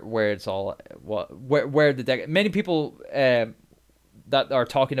questionable where it's all where the decade. Many people that are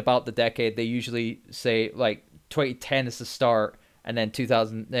talking about the decade, they usually say like 2010 is the start, and then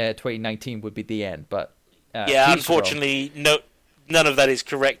 2019 would be the end. But unfortunately, none of that is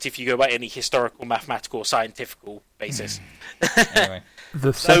correct if you go by any historical, mathematical, or scientific basis. Anyway,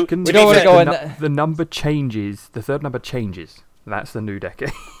 the second we don't want to go the number changes. The third number changes. That's the new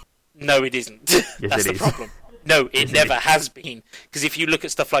decade. No, it isn't. Yes, That's the problem. No, it never has been. Because if you look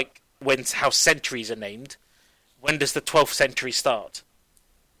at stuff like how centuries are named, when does the 12th century start?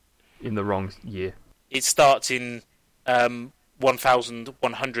 In the wrong year. It starts in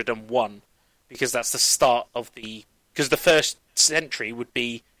 1101, because that's the start of the... Because the first century would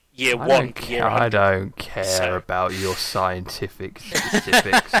be year 1 to year 100. I don't care about your scientific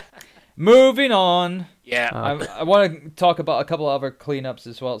specifics. Moving on. Yeah. I want to talk about a couple of other cleanups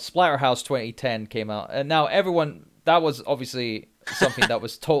as well. Splatterhouse 2010 came out. And now that was obviously something that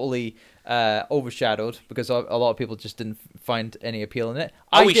was totally overshadowed because a lot of people just didn't find any appeal in it.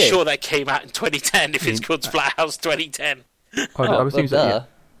 Are we sure that came out in 2010 if it's called Splatterhouse 2010? I was thinking yeah.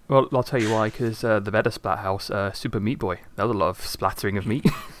 Well, I'll tell you why, because the better Splatterhouse, Super Meat Boy. That was a lot of splattering of meat.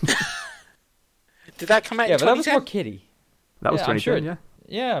 Did that come out in 2010? Yeah, but that was more kiddie. That was 2010, yeah.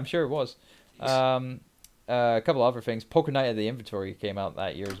 Yeah, I'm sure it was. A couple of other things. Poker Night at the Inventory came out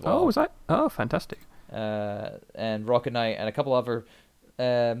that year as well. Oh, was that? Oh, fantastic. And Rocket Knight and a couple other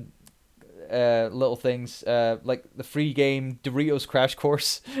little things like the free game Doritos Crash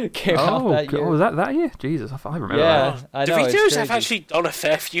Course came out that year. Oh, was that year? Jesus, I remember that. that. I know. Doritos have actually done a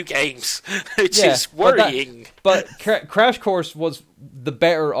fair few games, which is worrying. But Crash Course was the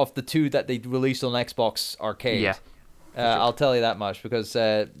better of the two that they released on Xbox Arcade. Yeah. I'll tell you that much because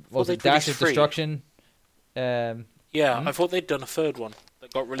was it Dash of Destruction? I thought they'd done a third one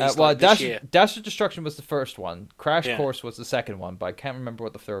that got released this year. Dash of Destruction was the first one. Crash Course was the second one, but I can't remember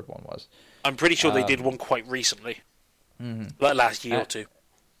what the third one was. I'm pretty sure they did one quite recently, like last year or two.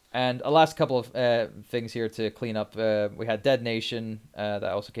 And a last couple of things here to clean up. We had Dead Nation that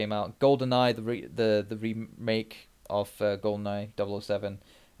also came out. GoldenEye, the remake of GoldenEye 007.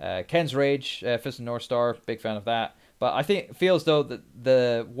 Ken's Rage, Fist of North Star, big fan of that. But I feel as though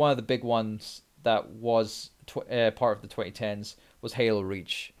that one of the big ones that was part of the 2010s was Halo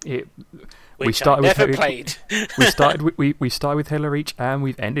Reach. Which I never played. we started with Halo Reach and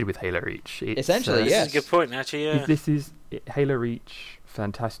we've ended with Halo Reach. Essentially, yes. This is a good point, actually. Yeah. This is Halo Reach.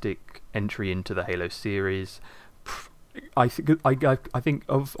 Fantastic entry into the Halo series. I think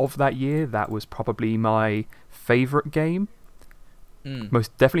of that year, that was probably my favourite game.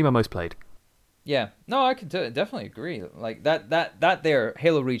 Definitely my most played. Yeah, no, I could definitely agree. Like that there,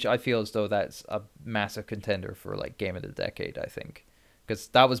 Halo Reach, I feel as though that's a massive contender for like game of the decade. I think because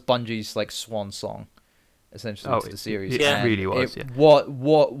that was Bungie's like swan song, essentially, to the series. It really was. What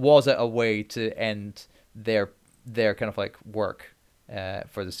was it a way to end their kind of like work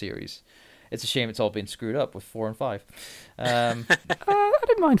for the series? It's a shame it's all been screwed up with 4 and 5. I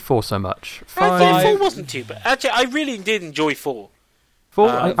didn't mind 4 so much. 4 wasn't too bad. Actually, I really did enjoy 4. 4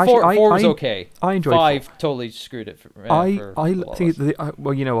 was okay. I enjoyed 5 4. totally screwed it. I think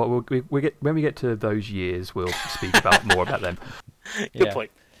well, you know what? When we get to those years, we'll speak more about them. Good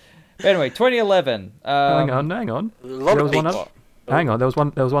point. Anyway, 2011. Hang on. Hang on. There was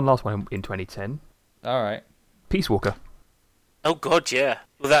one last one in 2010. All right. Peace Walker. Oh God, yeah.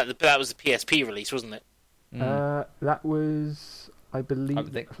 Well, that was the PSP release, wasn't it? That was, I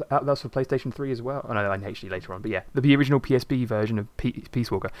believe, that was for PlayStation 3 as well. Oh, no, and HD later on. But yeah, the original PSP version of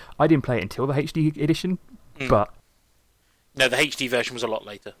Peace Walker. I didn't play it until the HD edition, but... No, the HD version was a lot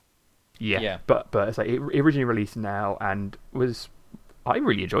later. Yeah. But it's like, it originally released now and was... I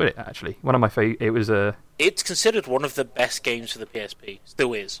really enjoyed it, actually. One of my favourite... It was a... It's considered one of the best games for the PSP.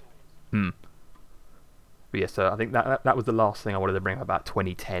 Still is. But yeah, so I think that was the last thing I wanted to bring up about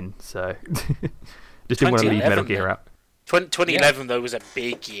 2010, so... Just didn't want to leave Metal Gear out. 2011, though, was a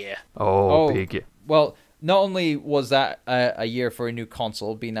big year. Oh, big year. Well, not only was that a year for a new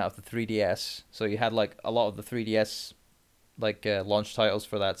console, being out of the 3DS, so you had like a lot of the 3DS like launch titles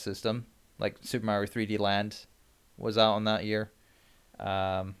for that system, like Super Mario 3D Land was out on that year.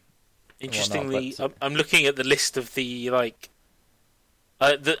 Interestingly, I'm looking at the list of the like...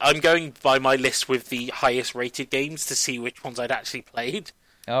 I'm going by my list with the highest rated games to see which ones I'd actually played.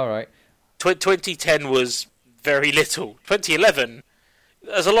 All right. 2010 was very little. 2011,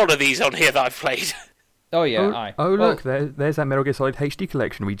 there's a lot of these on here that I've played. Oh yeah. Look, there's that Metal Gear Solid HD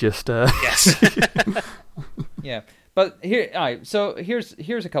collection we just. Yes. Yeah, but so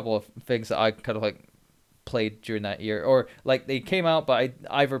here's a couple of things that I kind of like played during that year, or like they came out, but I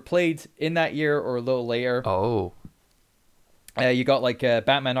either played in that year or a little later. Oh. You got like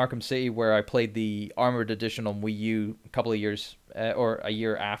Batman Arkham City, where I played the Armored Edition on Wii U a couple of years, or a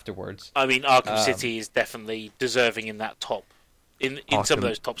year afterwards. I mean, Arkham City is definitely deserving in that top, in some of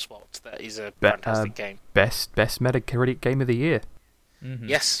those top spots. That is a fantastic game. Best Metacritic game of the year. Mm-hmm.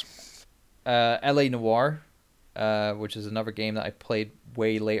 Yes. LA Noire, which is another game that I played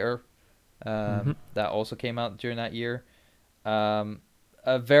way later. That also came out during that year.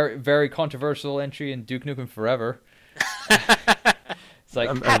 A very, very controversial entry in Duke Nukem Forever. It's like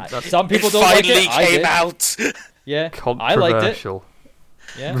some people don't like it. Finally came out. Yeah, I liked it.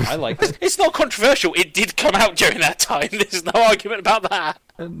 Yeah, I liked it. It's not controversial. It did come out during that time. There's no argument about that.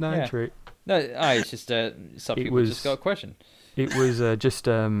 True. No, it's just some people just got a question. It was just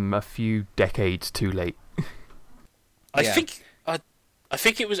a few decades too late. I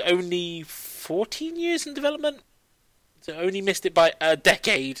think it was only 14 years in development. So only missed it by a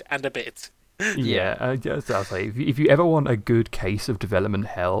decade and a bit. Yeah, I'll say, if you ever want a good case of development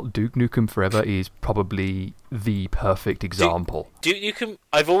hell, Duke Nukem Forever is probably the perfect example. Duke Nukem,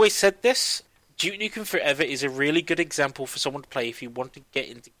 I've always said this, Duke Nukem Forever is a really good example for someone to play if you want to get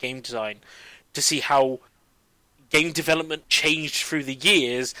into game design, to see how game development changed through the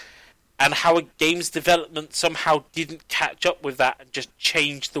years, and how a game's development somehow didn't catch up with that and just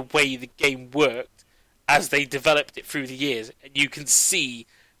changed the way the game worked as they developed it through the years. And you can see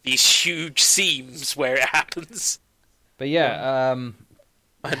these huge seams where it happens. But yeah, and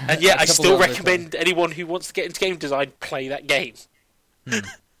yeah, I still recommend anyone who wants to get into game design play that game.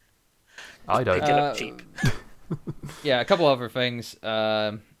 I don't. Pick it up cheap. Yeah, a couple other things.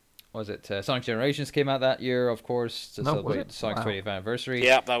 Was it Sonic Generations came out that year, of course, to celebrate Sonic's 20th anniversary.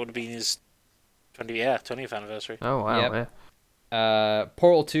 Yeah, that would have been his 20th anniversary. Oh wow! Yep. Yeah.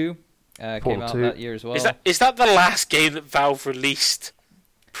 Portal 2 came out that year as well. Is that the last game that Valve released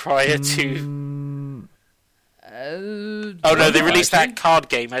prior to? Oh no, they released that card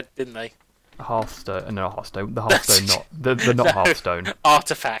game, didn't they? Hearthstone. No, Hearthstone. The Hearthstone, they're not Hearthstone.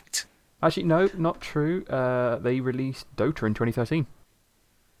 Artifact. Actually, no, not true. They released Dota in 2013.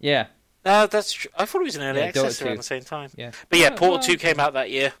 Yeah. That's true. I thought it was an early access around the same time. Yeah. But yeah, Portal 2 came out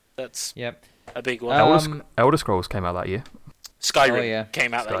that year. That's a big one. Elder Scrolls came out that year. Skyrim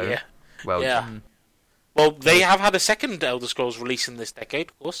came out that year. Well, yeah. Well, they have had a second Elder Scrolls release in this decade,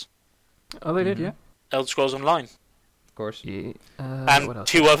 of course. Oh, they did, yeah. Elder Scrolls Online. Of course. Yeah. And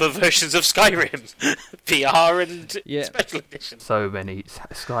 2 other versions of Skyrim. VR and Special Edition. So many.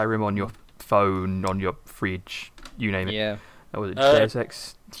 Skyrim on your phone, on your fridge, you name it. Yeah. Was it Deus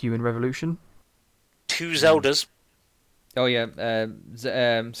Ex Human Revolution? 2 Zeldas. Oh yeah,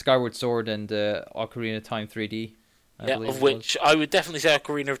 Skyward Sword and Ocarina of Time 3D. Of which I would definitely say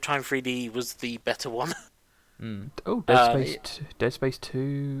Ocarina of Time 3D was the better one. Oh, Dead Space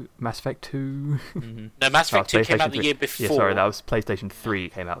 2, Mass Effect 2. No, Mass Effect 2 came out the year before. Yeah, sorry, that was PlayStation 3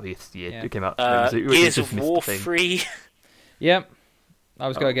 came out this year. Yeah. It came out. Gears of War 3. Yep, I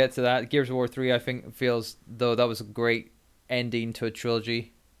was gonna get to that. Gears of War 3, I think, feels though that was a great ending to a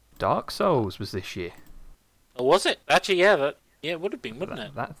trilogy. Dark Souls was this year. Oh, was it? Actually, yeah, it would have been, wouldn't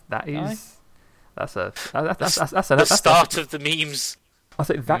it? That is. That's the start of the memes. I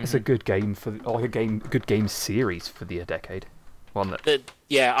think that's a good game for good game series for the decade. One that.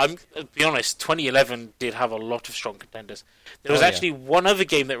 I'm. To be honest, 2011 did have a lot of strong contenders. There was actually one other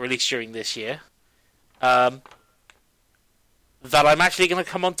game that released during this year, that I'm actually going to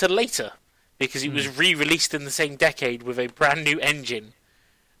come on to later because it was re-released in the same decade with a brand new engine.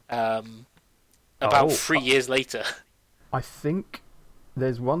 About 3 years later. I think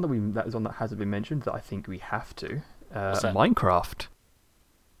there's one that hasn't been mentioned that I think we have to. What's that? Minecraft.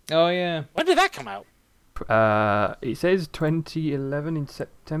 Oh yeah. When did that come out? It says 2011 in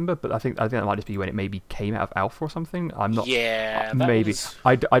September, but I think that might just be when it maybe came out of alpha or something. I'm not. Yeah, maybe.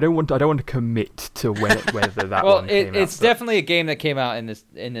 I don't want to commit to whether that one came out. Well, it's definitely a game that came out in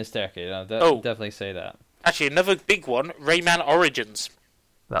this decade. I'll definitely say that. Actually, another big one, Rayman Origins.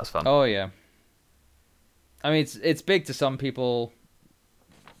 That's fun. Oh yeah. I mean, it's big to some people.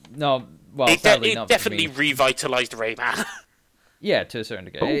 No, well, sadly not. It definitely revitalized Rayman. Yeah, to a certain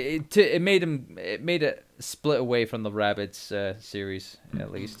degree. It made it split away from the Rabbids series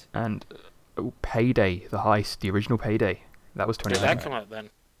at least. And Payday, the heist, the original Payday, that was 2011. Did that come out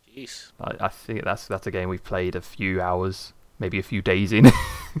then? Jeez. I think that's a game we've played a few hours, maybe a few days in.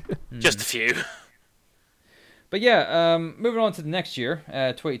 Just a few. But yeah, moving on to the next year,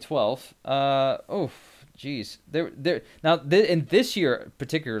 2012. Jeez, in this year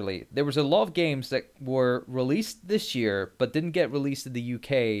particularly, there was a lot of games that were released this year but didn't get released in the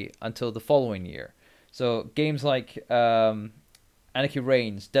UK until the following year. So games like Anarchy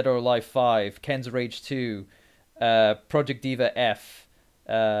Reigns, Dead or Alive 5, Ken's Rage 2, Project Diva F,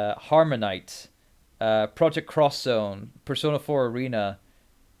 Harmonite, Project Cross Zone, Persona 4 Arena,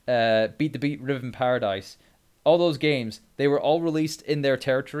 Beat the Beat Rhythm Paradise. All those games, they were all released in their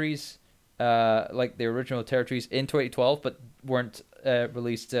territories. Like the original territories in 2012, but weren't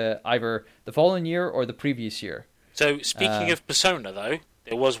released either the following year or the previous year. So speaking of Persona, though,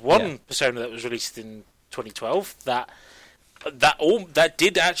 there was one Persona that was released in 2012 that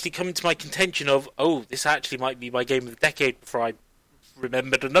did actually come into my contention of, this actually might be my game of the decade before I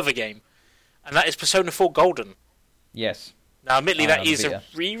remembered another game, and that is Persona 4 Golden. Yes. Now, admittedly, that is a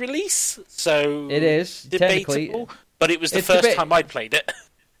re-release, so it is debatable, but it was the first time I'd played it.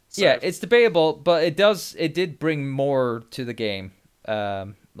 So. Yeah, it's debatable, but it did bring more to the game.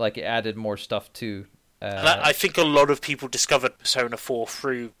 Like it added more stuff to. And I think a lot of people discovered Persona 4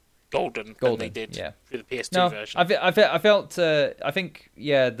 through Golden than they did through the PS2 version. I felt. I think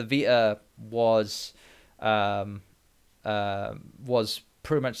the Vita was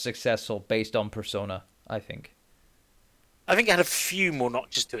pretty much successful based on Persona. I think it had a few more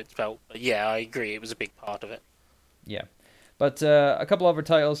notches to its belt, but yeah, I agree. It was a big part of it. Yeah. But a couple other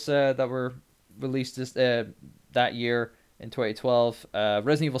titles that were released that year in 2012.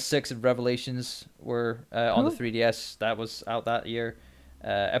 Resident Evil 6 and Revelations were on the 3DS. That was out that year.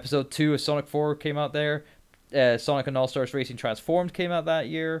 Episode 2 of Sonic 4 came out there. Sonic and All-Stars Racing Transformed came out that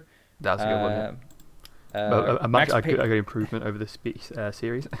year. That's a good one. A good improvement over the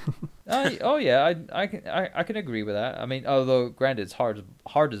series. I can agree with that. I mean, although granted, it's hard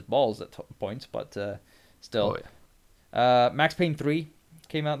as balls at points, but still. Oh, yeah. Max Payne 3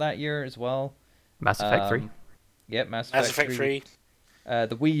 came out that year as well. Mass Effect 3. Yep, Mass Effect 3.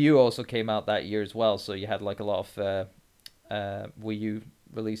 The Wii U also came out that year as well, so you had like a lot of Wii U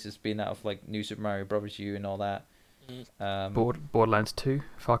releases being out of like New Super Mario Bros. U and all that. Borderlands 2,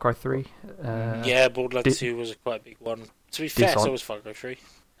 Far Cry 3. Borderlands 2 was quite a big one. To be fair, so was Far Cry 3.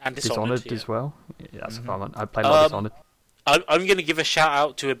 And Dishonored as well. Yeah, that's a fun one. I played a lot of Dishonored. I'm going to give a shout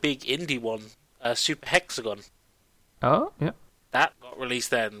out to a big indie one, Super Hexagon. Oh, yeah. That got released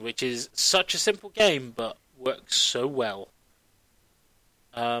then, which is such a simple game, but works so well.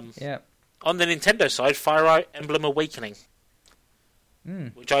 On the Nintendo side, Fire Emblem Awakening,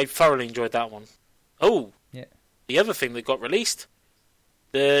 which I thoroughly enjoyed that one. Oh, Yeah. the other thing that got released,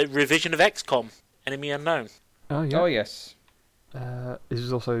 the revision of XCOM, Enemy Unknown. Oh yeah. Oh yes. This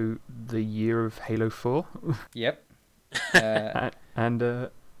is also the year of Halo 4. Yep. We're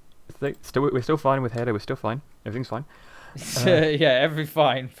still fine with Halo. We're still fine. Everything's fine. Yeah, every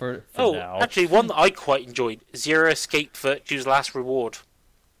fine for now. Actually, one that I quite enjoyed, Zero Escape Virtue's Last Reward.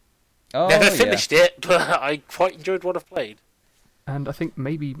 Oh, Never finished it, but I quite enjoyed what I've played. And I think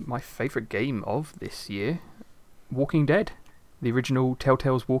maybe my favourite game of this year, Walking Dead. The original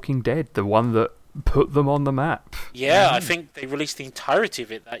Telltale's Walking Dead, the one that put them on the map. Yeah, I think they released the entirety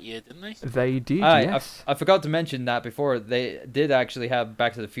of it that year, didn't they? They did, yes. I forgot to mention that before. They did actually have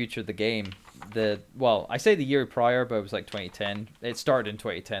Back to the Future, the game. I say the year prior, but it was like 2010. It started in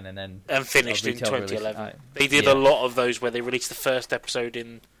 2010 and then... And finished in retail 2011. release. They did a lot of those where they released the first episode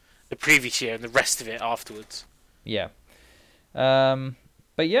in the previous year and the rest of it afterwards. Yeah.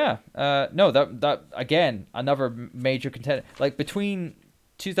 But yeah, no, that again, another major contender. Like between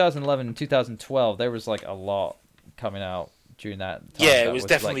 2011 and 2012, there was like a lot coming out during that time. Yeah, it was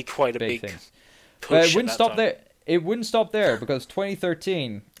definitely quite a big things. push. But it wouldn't stop there. It wouldn't stop there because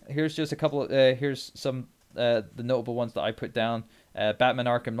 2013. Here's just a couple of. Here's some the notable ones that I put down. Batman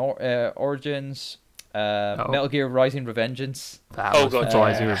Arkham Origins. Metal Gear Rising Revengeance.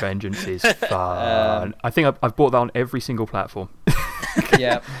 Rising Revengeance is fun. I think I've bought that on every single platform.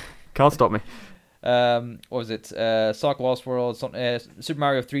 Yeah. Can't stop me. What was it? Sonic Lost World, Super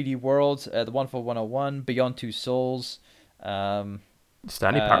Mario 3D World, The Wonderful 101, Beyond Two Souls.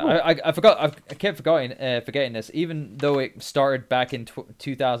 Stanley Parable. I forgot. I kept forgetting this, even though it started back in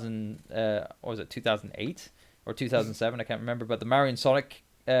 2000. What was it? 2008 or 2007? I can't remember. But the Mario and Sonic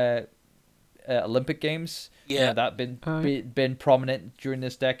Olympic Games. Yeah, that been prominent during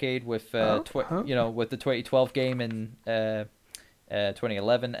this decade with with the 2012 game in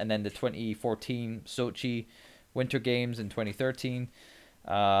 2011, and then the 2014 Sochi Winter Games in 2013.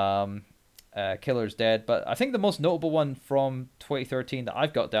 Killer's Dead, but I think the most notable one from 2013 that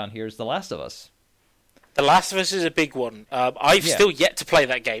I've got down here is The Last of Us. The Last of Us is a big one. I've still yet to play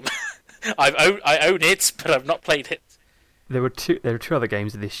that game. I own it, but I've not played it. There were two other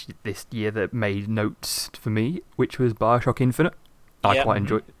games this year that made notes for me, which was BioShock Infinite. I quite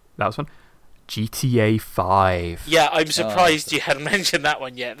enjoyed that was one. GTA 5. Yeah, I'm surprised you hadn't mentioned that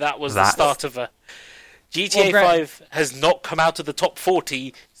one yet. That was the start of a... GTA 5 has not come out of the top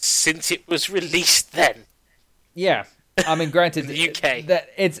 40 since it was released then. Yeah, I mean, granted, in the UK,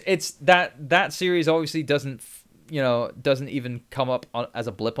 that series obviously doesn't even come up as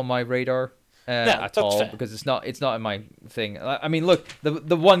a blip on my radar at all, fair. Because it's not in my thing. I mean, look,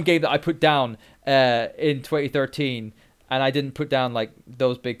 the one game that I put down in 2013, and I didn't put down like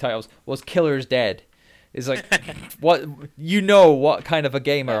those big titles, was Killer's Dead. It's like, what kind of a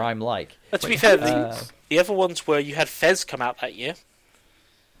gamer I'm like. But to be fair, the other ones were you had Fez come out that year.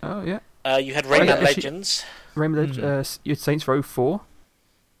 Oh, yeah. You had Rayman Legends. Rayman Legends, you had Saints Row 4.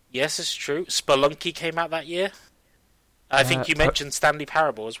 Yes, it's true. Spelunky came out that year. I think you mentioned Stanley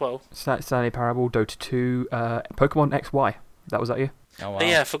Parable as well. Stanley Parable, Dota 2, Pokemon XY. That was that year. Oh, wow.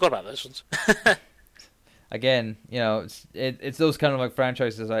 Yeah, I forgot about those ones. Again, it's those kind of like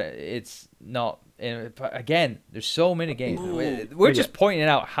franchises. It's not. Again, there's so many games. We're just pointing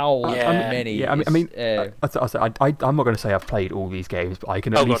out how many. Yeah, I'm not going to say I've played all these games, but I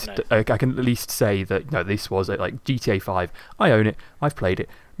can at least say that this was like GTA 5. I own it. I've played it.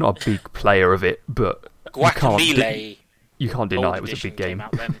 Not a big player of it, but Guacamelee. You can't deny it was a big game.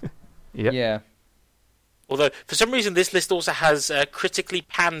 Yeah. Although for some reason this list also has critically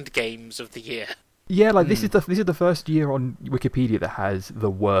panned games of the year. Yeah, like this is the first year on Wikipedia that has the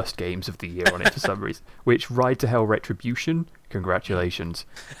worst games of the year on it for some reason. Which Ride to Hell Retribution, congratulations.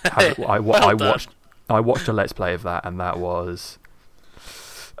 I watched a Let's Play of that, and that was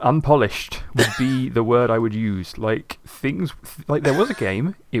unpolished. Would be the word I would use. Like there was a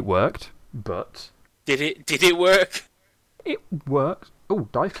game, it worked, but did it work? It worked. Oh,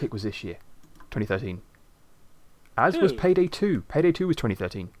 Dive Kick was this year, 2013. As was Payday 2. Payday 2 was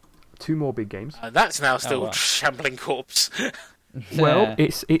 2013. 2 more big games. That's now still Shambling Corpse. Well,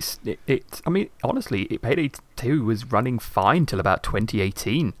 it's. I mean, honestly, Payday 2 was running fine till about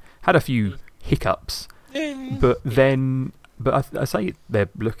 2018. Had a few hiccups, but I say they're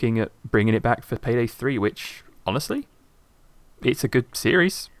looking at bringing it back for Payday 3, which honestly, it's a good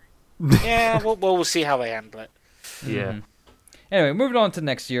series. Yeah, we'll see how they handle it. Yeah. Anyway, moving on to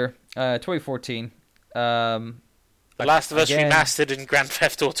next year, 2014. The Last of Us Remastered and Grand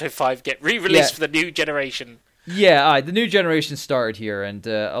Theft Auto 5 get re-released for the new generation. Yeah, the new generation started here, and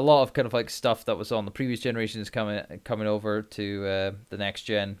a lot of kind of like stuff that was on the previous generation is coming over to the next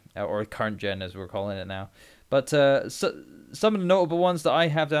gen, or current gen as we're calling it now. But some of the notable ones that I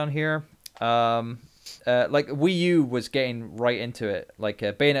have down here, like Wii U was getting right into it. Like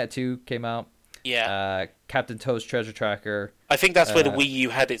Bayonetta 2 came out. Yeah. Captain Toad's Treasure Tracker. I think that's where the Wii U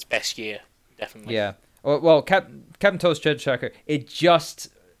had its best year, definitely. Yeah. Well, Captain Toad's Treasure Tracker, it just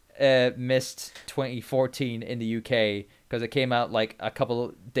missed 2014 in the UK because it came out like a couple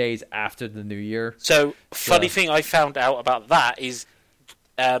of days after the New Year. So, funny thing I found out about that is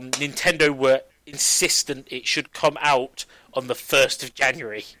Nintendo were insistent it should come out on the 1st of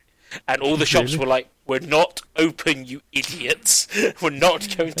January. And all the shops were like, we're not open, you idiots. We're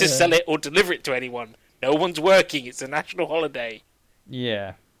not going to sell it or deliver it to anyone. No one's working. It's a national holiday.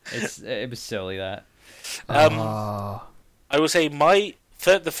 Yeah, it was silly that. I will say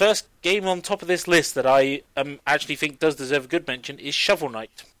the first game on top of this list that I actually think does deserve a good mention is Shovel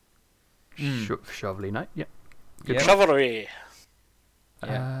Knight. Shovelly Knight, yeah. Good Shovelry.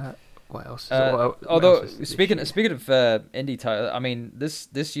 Yeah. What else? Although speaking of indie titles, I mean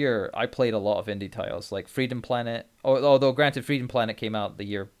this year I played a lot of indie titles like Freedom Planet. Although granted, Freedom Planet came out the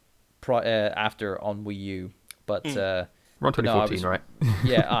year after on Wii U, but we're on 2014, right?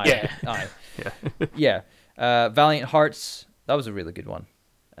 Yeah, yeah. Valiant Hearts, that was a really good one.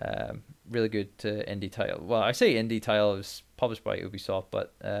 Really good indie title. Well, I say indie title, it was published by Ubisoft,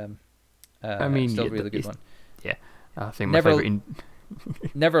 but I mean, still a really good one. Yeah, I think my favorite.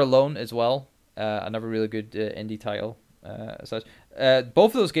 Never Alone as well, another really good indie title. Both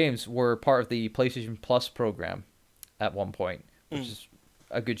of those games were part of the PlayStation Plus program at one point, which is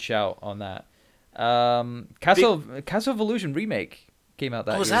a good shout on that. Castle of Illusion remake came out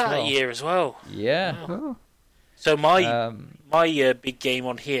that year. Was that a year as well? Yeah. Wow. Oh. So my big game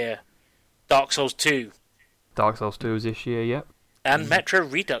on here, Dark Souls 2. Dark Souls 2 was this year, yep. And Metro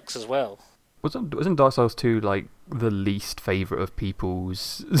Redux as well. Wasn't Dark Souls 2 like the least favourite of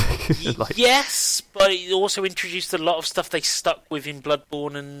people's? Yes, but it also introduced a lot of stuff they stuck with in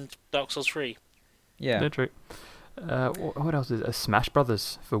Bloodborne and Dark Souls 3. Yeah, true. What else is it? Smash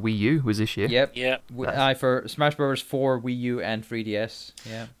Brothers for Wii U was this year. Yep. Yeah. For Smash Brothers for Wii U and 3DS.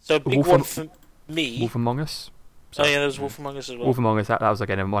 Yeah. So big one for me. Wolf Among Us. Oh yeah, there was Wolf Among Us as well. Wolf Among Us. That was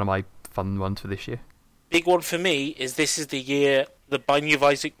again one of my fun ones for this year. Big one for me is this is the year the Binding of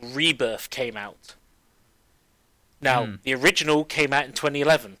Isaac Rebirth came out. Now, the original came out in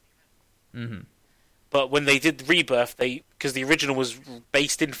 2011. Mm-hmm. But when they did the Rebirth, because the original was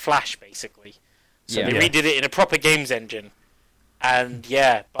based in Flash, basically. So they redid it in a proper games engine. And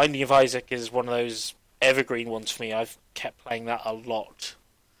yeah, Binding of Isaac is one of those evergreen ones for me. I've kept playing that a lot.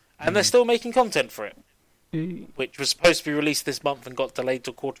 And they're still making content for it. Which was supposed to be released this month and got delayed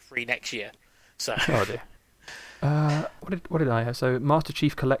till Q3 next year. So. Oh dear. What did I have? So Master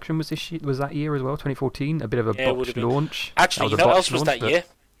Chief Collection was that year as well, 2014. A bit of a botched launch. Actually, you know what else was that year?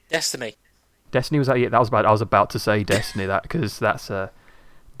 Destiny. Destiny was that year. I was about to say Destiny, because that's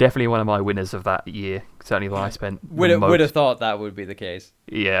definitely one of my winners of that year. Certainly when I spent. Would have thought that would be the case.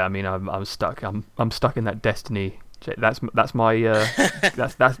 Yeah, I mean, I'm stuck. I'm stuck in that Destiny. That's my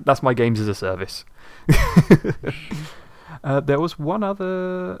that's my games as a service. There was one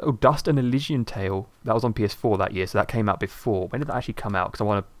other... Dust and Elysian Tale. That was on PS4 that year, so that came out before. When did that actually come out?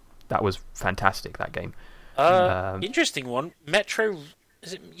 Because that was fantastic, that game. Interesting one. Metro...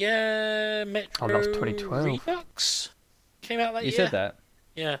 Is it... Yeah, Metro... that was 2012. Redux came out that year? You said that?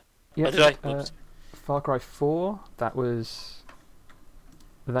 Yeah. Yeah. Far Cry 4, that was...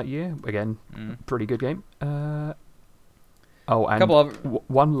 that year. Again, pretty good game. And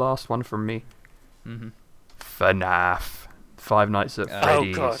one last one from me. Mm-hmm. FNAF. Five Nights at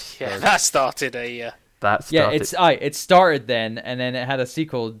Freddy's. Oh god, yeah, that started a... it started then, and then it had a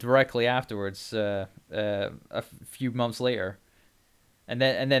sequel directly afterwards, a few months later, and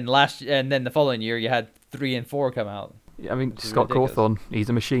then the following year you had 3 and 4 come out. Yeah, I mean Scott Cawthon, he's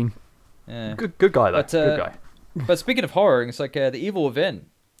a machine. Yeah. Good guy though. Good guy. But speaking of horror, it's like The Evil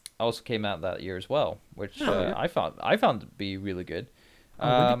Within also came out that year as well, which I found to be really good.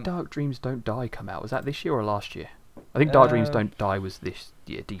 When did Dark Dreams Don't Die come out? Was that this year or last year? I think Dark Dreams Don't Die was this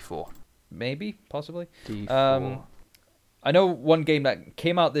year, D4. Maybe, possibly. D4. I know one game that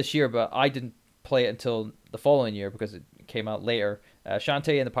came out this year, but I didn't play it until the following year because it came out later.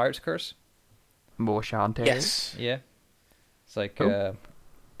 Shantae and the Pirate's Curse. More Shantae? Yes. Yeah. It's like...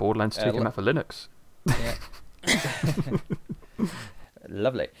 Borderlands 2 came out for Linux. Yeah.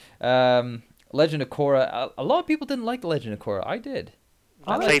 Lovely. Legend of Korra. A lot of people didn't like The Legend of Korra. I did.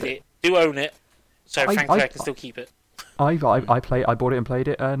 I played it. Do own it. So frankly, I can still keep it. I bought it and played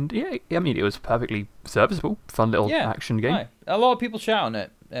it, and yeah, I mean, it was perfectly serviceable, fun little action game. Right. A lot of people shout on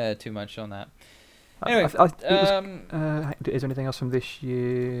it too much on that. Anyway, is there anything else from this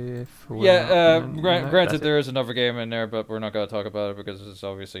year? Granted, there is another game in there, but we're not going to talk about it because it's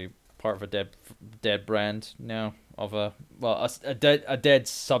obviously part of a dead brand now of a dead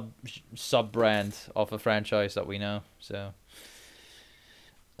sub brand of a franchise that we know. So,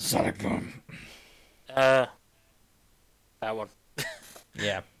 Sonic Boom. That one.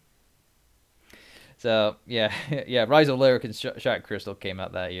 Yeah. So yeah, Rise of Lyric and Shattered Crystal came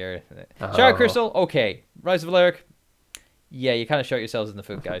out that year. Shattered Crystal, okay. Rise of Lyric, yeah, you kind of shot yourselves in the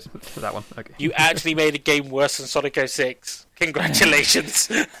foot, guys. For that one, okay. You actually made a game worse than Sonic 06.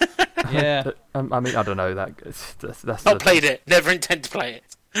 Congratulations. Yeah. I mean, I don't know. That's not played it. Never intend to play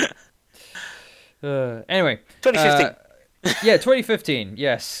it. Anyway, 2015. Yeah, 2015.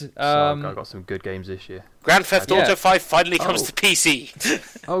 Yes. I got some good games this year. Grand Theft Auto 5 finally comes to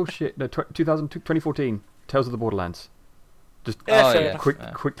PC. Oh shit! No, 2014. Tales of the Borderlands. Just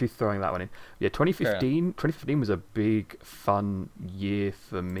quickly throwing that one in. Yeah, 2015. 2015 was a big fun year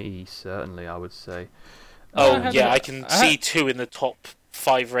for me. Certainly, I would say. I can see 2 in the top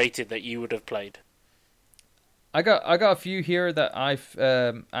 5 rated that you would have played. I got a few here that I've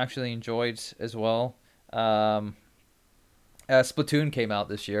actually enjoyed as well. Splatoon came out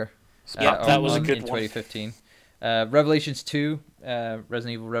this year. Yeah, that was a good in one. 2015. Revelations 2,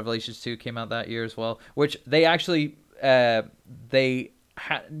 Resident Evil Revelations 2 came out that year as well, which they actually they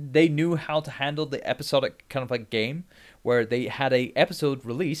knew how to handle the episodic kind of like game where they had a episode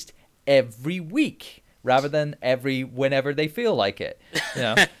released every week rather than whenever they feel like it. You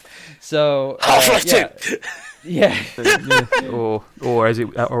know? So yeah. or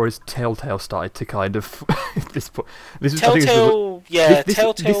as Telltale started to kind of this was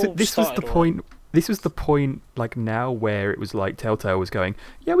the point. This was the point, like now, where it was like Telltale was going,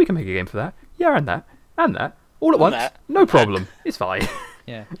 yeah, we can make a game for that, yeah, and that, all at once, no problem, it's fine.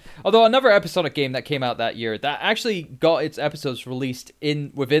 Yeah. Although another episodic game that came out that year that actually got its episodes released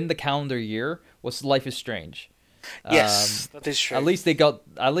within the calendar year was Life is Strange. Yes, that is true. At least they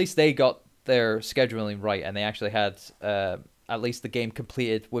got their scheduling right, and they actually had at least the game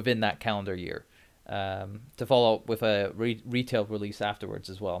completed within that calendar year to follow up with a retail release afterwards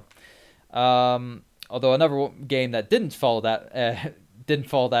as well. Although another game that didn't follow that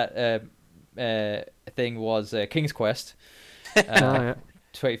thing was King's Quest,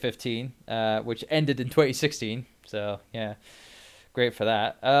 2015, which ended in 2016. So yeah, great for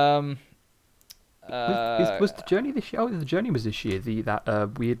that. Was the Journey this year? Oh, the Journey was this year.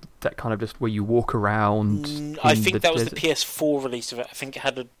 That weird, that kind of just where you walk around. I think that was the PS4 release of it. I think it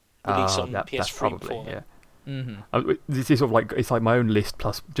had a release on PS3 that's probably, before. Yeah. Mm-hmm. This is sort of like it's like my own list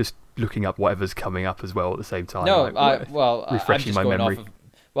plus just looking up whatever's coming up as well at the same time. Refreshing my memory.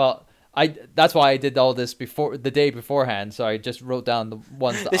 That's why I did all this the day beforehand. So I just wrote down the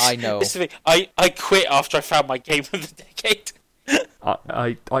ones that I know. I quit after I found my game of the decade.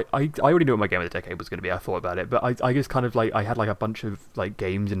 I already knew what my game of the decade was going to be. I thought about it, but I just kind of like I had like a bunch of like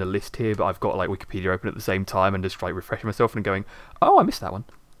games in a list here, but I've got like Wikipedia open at the same time and just like refreshing myself and going, oh, I missed that one.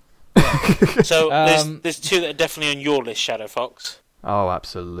 So there's 2 that are definitely on your list, Shadow Fox. Oh,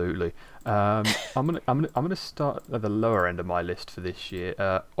 absolutely. I'm gonna start at the lower end of my list for this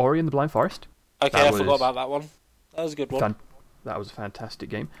year. Ori and the Blind Forest. Okay, I forgot about that one. That was a good one. That was a fantastic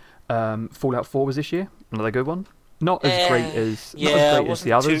game. Fallout 4 was this year. Another good one. Not as great as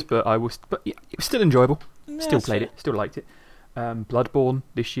the others, but it was still enjoyable. Still played it. Still liked it. Bloodborne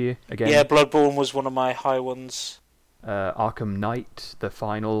this year again. Yeah, Bloodborne was one of my high ones. Arkham Knight, the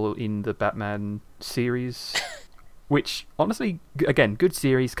final in the Batman series, which honestly, again, good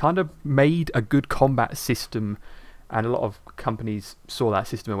series. Kind of made a good combat system, and a lot of companies saw that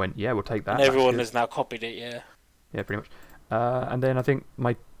system and went, "Yeah, we'll take that." And everyone has now copied it. Yeah. Yeah, pretty much. And then I think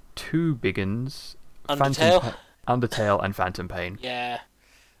my 2 big uns, Undertale and Phantom Pain. Yeah,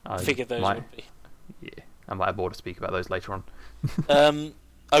 I figured those would be. Yeah, I might have more to speak about those later on.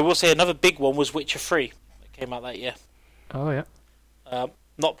 I will say another big one was Witcher 3 that came out that year. Oh yeah.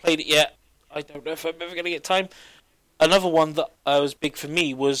 Not played it yet. I don't know if I'm ever going to get time. Another one that was big for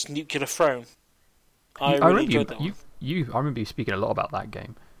me was Nuclear Throne. I really enjoyed that one. I remember you speaking a lot about that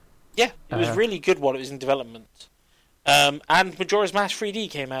game. Yeah, it was really good while it was in development. And Majora's Mask 3D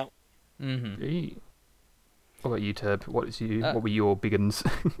came out. Mm-hmm. What about you, Turb? What were your big uns?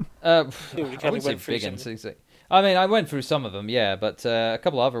 I wouldn't say big uns. I mean, I went through some of them, yeah, but a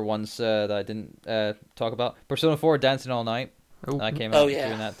couple of other ones that I didn't talk about. Persona 4 Dancing All Night. That came out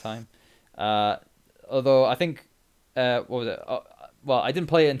during that time. Although I think, what was it? I didn't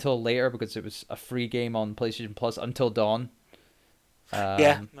play it until later because it was a free game on PlayStation Plus Until Dawn.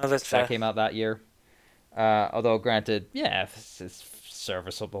 No, that's fair. That came out that year. Although, granted, it's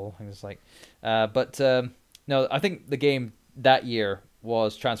serviceable. It's like, no, I think the game that year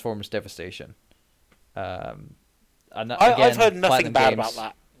was Transformers Devastation. And I've heard nothing Platinum bad Games, about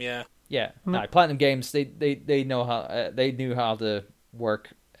that. Yeah. Yeah, no, Platinum Games, they know how they knew how to work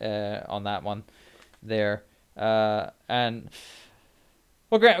on that one there. And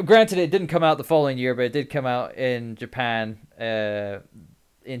well, granted, it didn't come out the following year, but it did come out in Japan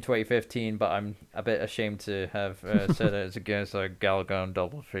in 2015. But I'm a bit ashamed to have said it's against a Galgun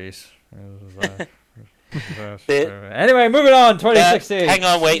double face. Anyway, moving on. 2016. Hang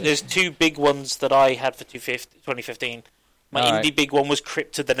on, wait. There's two big ones that I had for 2015. My indie big one was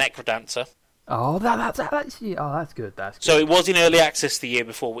Crypt of the Necrodancer. Oh, that's good. That's good. So it was in early access the year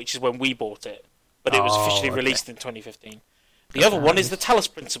before, which is when we bought it, but it was officially released in 2015. The other one is the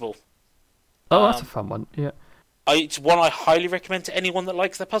Talos Principle. Oh, that's a fun one. Yeah. It's one I highly recommend to anyone that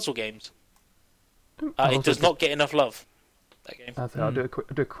likes their puzzle games. It does not get enough love. That game. I'll do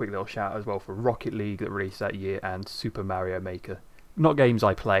a quick little shout as well for Rocket League that released that year and Super Mario Maker. Not games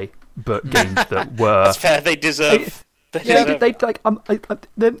I play, but games that were. That's fair. They deserve. They're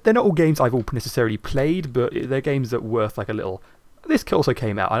not all games I've all necessarily played, but they're games that are worth like a little. This also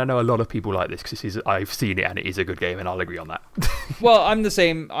came out, and I know a lot of people like this because I've seen it and it is a good game, and I'll agree on that. Well, I'm the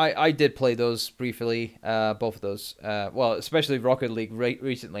same. I did play those briefly, both of those. Well, especially Rocket League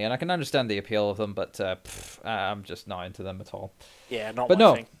recently, and I can understand the appeal of them, but I'm just not into them at all. Yeah, not my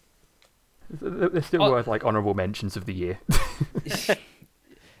thing. They're still worth like honourable mentions of the year.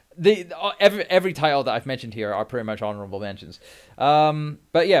 Every title that I've mentioned here are pretty much honorable mentions.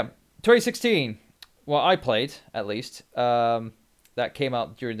 But yeah, 2016. Well, I played at least. That came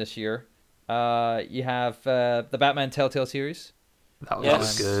out during this year. You have the Batman Telltale series. That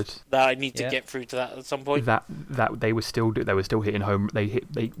was good. That I need to get through to that at some point. That they were still hitting home.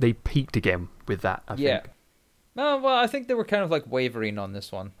 They peaked again with that. I think. Well, I think they were kind of like wavering on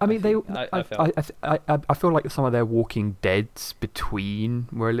this one. I mean, I feel like some of their Walking Deads between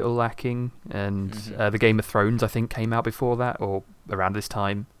were a little lacking, and the Game of Thrones I think came out before that or around this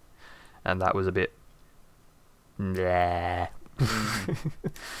time, and that was a bit. Yeah.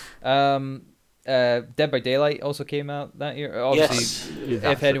 Dead by Daylight also came out that year. Obviously,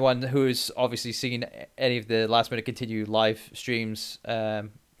 if anyone who's obviously seen any of the Last Minute Continue live streams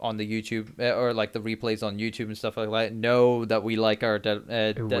on the YouTube or like the replays on YouTube and stuff like that, know that we like our Dead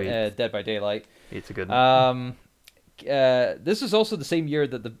by Daylight. It's a good one. This is also the same year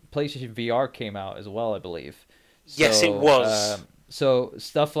that the PlayStation VR came out as well, I believe. Yes, it was. So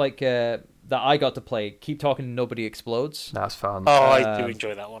stuff like that I got to play, Keep Talking Nobody Explodes. That's fun. Oh, I do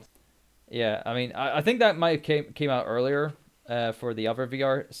enjoy that one. Yeah, I mean, I think that might have came out earlier for the other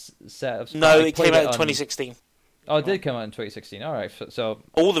VR set of stuff. No, it came out in 2016. Oh, it did come out in 2016. All right, so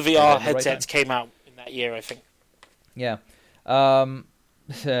all the VR headsets came out in that year, I think. Yeah.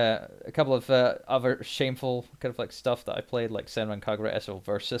 A couple of other shameful kind of like stuff that I played, like Senran Kagura SO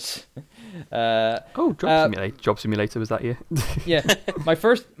Versus. Job Simulator was that year. Yeah, my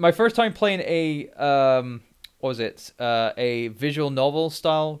first time playing a what was it? A visual novel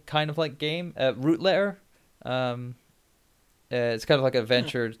style kind of like game, Root Letter. It's kind of like an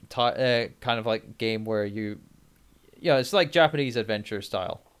adventure kind of like game where it's like Japanese adventure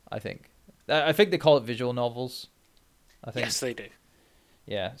style. I think they call it visual novels. I think. Yes, they do.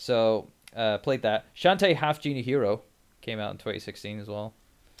 Yeah, so played that. Shantae Half Genie Hero came out in 2016 as well.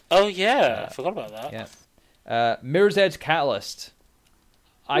 Oh yeah, I forgot about that. Yeah. Mirror's Edge Catalyst.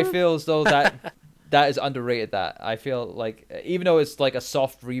 I feel as though that is underrated. That I feel like even though it's like a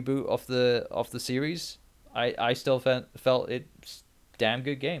soft reboot of the series, I still felt it's a damn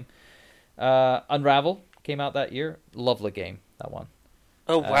good game. Unravel came out that year. Lovely game, that one.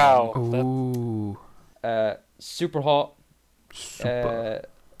 Oh wow. Ooh. Super Hot.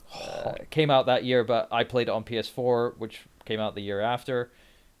 Came out that year, but I played it on PS4, which came out the year after.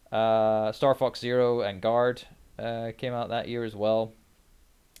 Star Fox Zero and Guard came out that year as well.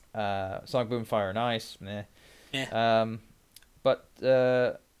 Sonic Boom Fire and Ice, meh. Yeah.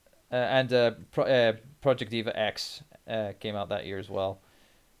 Project Diva X came out that year as well.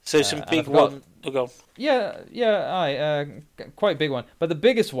 So some big one. Go. Yeah, quite a big one. But the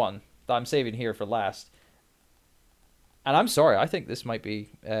biggest one that I'm saving here for last. And I'm sorry, I think this might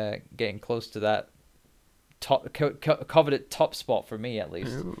be getting close to that coveted top spot for me, at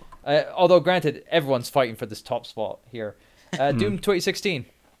least. Although, granted, everyone's fighting for this top spot here. Doom 2016.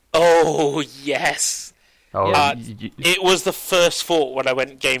 Oh, yes. Oh, Yeah. It was the first thought when I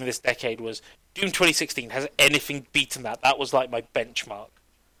went game of this decade was Doom 2016. Has anything beaten that? That was like my benchmark.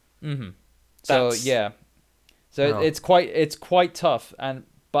 Mm-hmm. So yeah, so it's quite tough,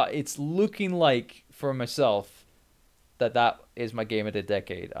 but it's looking like for myself that is my game of the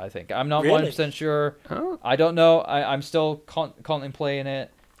decade. I think I'm not 100% sure. Oh. I don't know. I'm still contemplating it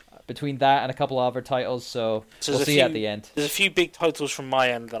between that and a couple other titles. So we'll see at the end. There's a few big titles from my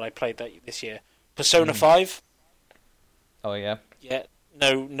end that I played this year. Persona 5. Oh yeah. Yeah.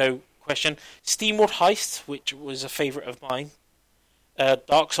 No question. SteamWorld Heist, which was a favourite of mine.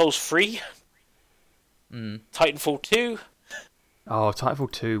 Dark Souls 3. Titanfall 2. Oh,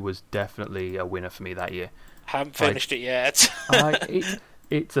 Titanfall 2 was definitely a winner for me that year. Haven't finished it yet.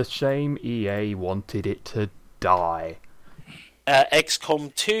 It's a shame EA wanted it to die.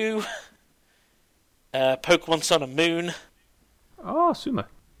 XCOM 2. Pokemon Sun and Moon. Oh, Sumo.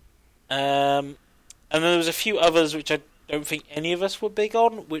 And then there was a few others which I don't think any of us were big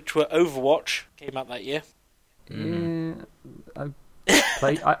on, which were Overwatch, came out that year. Yeah, I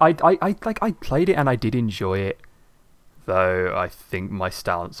played it and I did enjoy it. Though I think my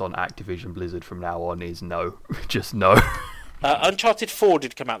stance on Activision Blizzard from now on is no. Just no. Uncharted 4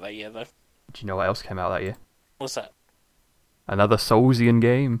 did come out that year, though. Do you know what else came out that year? What's that? Another Soulsian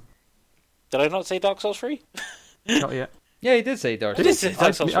game. Did I not say Dark Souls 3? Not yet. Yeah, he did say Dark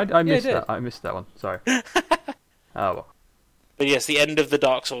Souls. I missed that. I missed that one. Sorry. Oh well. But yes, the end of the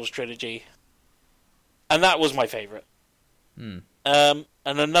Dark Souls trilogy. And that was my favourite. And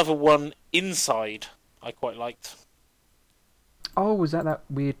another one, Inside, I quite liked. Oh, was that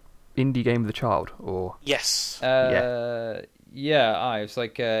weird indie game of the child? Or yes. Yeah. It was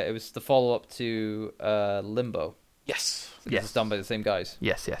like it was the follow-up to Limbo. Yes. Yes. It's done by the same guys.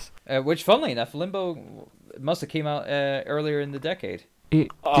 Yes. Which, funnily enough, Limbo must have came out earlier in the decade. It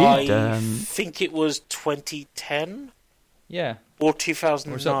did. I think it was 2010. Yeah. Or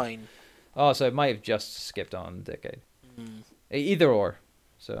 2009. Oh, so it might have just skipped on a decade. Either or.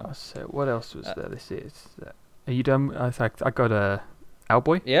 So what else was there this year? Are you done? I got a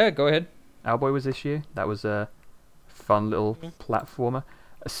Owlboy. Yeah, go ahead. Owlboy was this year. That was a fun little platformer.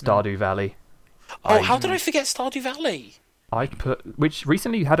 Stardew Valley. Oh, how did I forget Stardew Valley? Which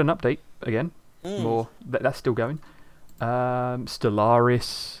recently had an update again. More that's still going.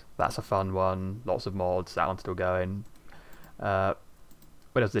 Stellaris. That's a fun one. Lots of mods. That one's still going. What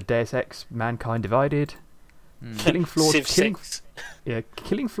else? The Deus Ex: Mankind Divided. Killing Floor. Civ 6. Yeah,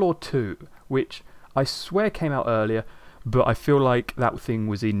 Killing Floor 2, which I swear came out earlier, but I feel like that thing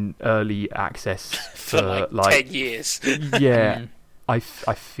was in early access for like 10 years. Yeah, I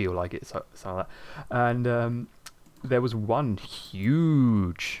feel like it's something like that. And there was one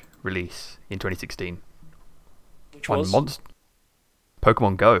huge release in 2016. Which was?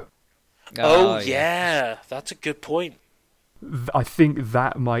 Pokemon Go. Oh, yeah. That's a good point. I think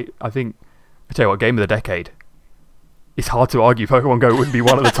that might... I tell you what, game of the decade. It's hard to argue Pokemon Go wouldn't be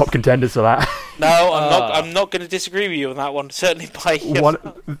one of the top contenders for that. No, I'm not going to disagree with you on that one. Certainly by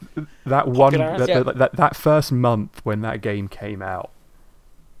that first month when that game came out,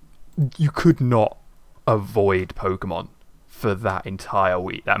 you could not avoid Pokemon for that entire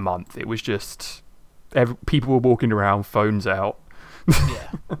week, that month. It was just people were walking around, phones out.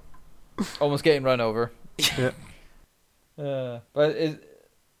 Yeah, almost getting run over. Yeah. But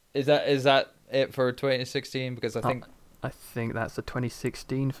is that it for 2016? Because I think that's the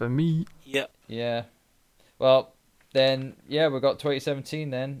 2016 for me. Yeah. Yeah. Well, then, yeah, we've got 2017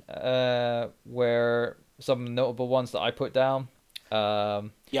 then, where some notable ones that I put down.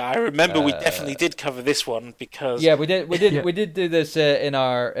 Yeah, I remember we definitely did cover this one because we did do this in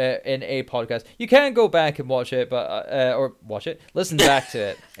a podcast. You can go back and watch it, but listen back to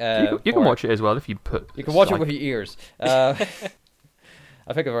it. You can watch it as well if you put. You can watch it with your ears. I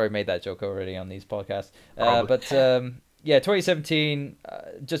think I've already made that joke already on these podcasts. But 2017,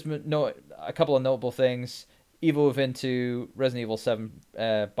 just a couple of notable things. Evil Within 2, Resident Evil 7,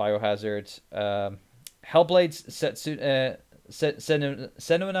 Biohazard, Hellblade's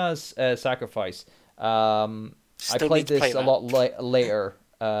Senua's Sacrifice. I played this a lot later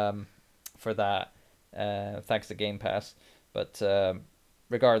for that, thanks to Game Pass. But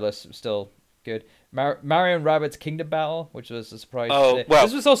regardless, still good. Mario and Rabbids Kingdom Battle, which was a surprise. Oh, well,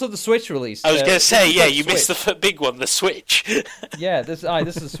 this was also the Switch release. I was going to say, you missed the big one, the Switch. Yeah, this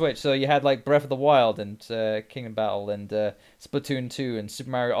is the Switch. So you had like Breath of the Wild and Kingdom Battle and Splatoon 2 and Super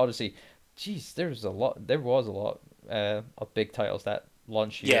Mario Odyssey. Jeez, there was a lot of big titles that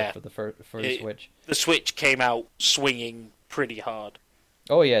launch year for the Switch. The Switch came out swinging pretty hard.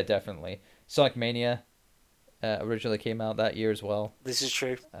 Oh yeah, definitely. Sonic Mania. originally came out that year as well. This is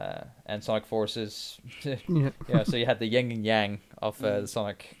true. And Sonic Forces. Yeah. Yeah, so you had the yin and yang of the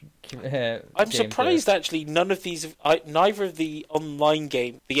Sonic. I'm surprised actually none of these, neither of the online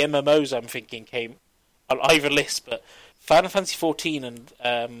game, the MMOs I'm thinking came on either list, but Final Fantasy XIV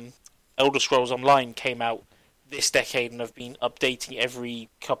and Elder Scrolls Online came out this decade and have been updating every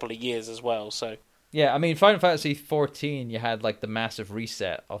couple of years as well. So yeah, I mean Final Fantasy XIV, you had like the massive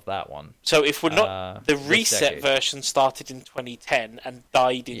reset of that one. So if we're not, the reset version started in 2010 and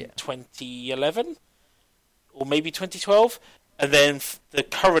died in 2011 or maybe 2012, and then the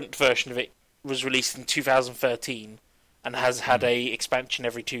current version of it was released in 2013 and has had a expansion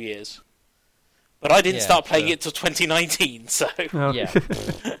every 2 years. But I didn't start playing it till 2019, so yeah.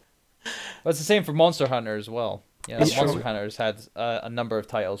 But it's the same for Monster Hunter as well. Yeah, Monster Hunter's had a number of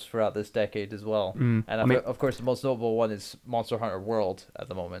titles throughout this decade as well. And of course, the most notable one is Monster Hunter World at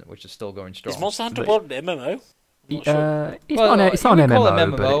the moment, which is still going strong. Is Monster Hunter World an MMO? It's not an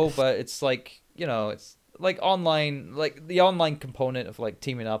MMO, but it's like, it's like online, like the online component of like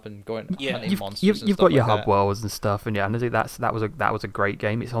teaming up and going hunting monsters. You've got your hub worlds and stuff, and and I think that was a great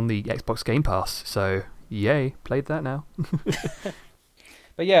game. It's on the Xbox Game Pass, so yay, played that now.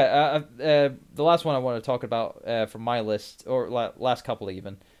 But yeah, the last one I want to talk about from my list, or last couple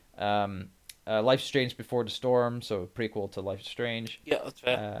even, Life is Strange Before the Storm, so a prequel to Life is Strange. Yeah, that's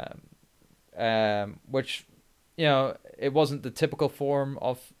fair. Which, it wasn't the typical form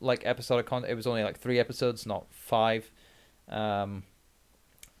of like episodic content. It was only like 3 episodes, not 5.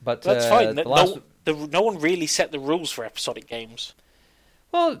 But that's fine. No one really set the rules for episodic games.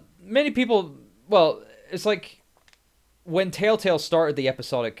 Well, many people. Well, it's like, when Telltale started the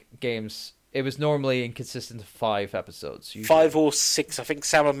episodic games, it was normally inconsistent to 5 episodes. Usually. 5 or 6. I think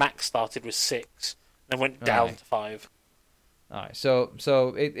Sam and Max started with 6, then went down to 5. All right, so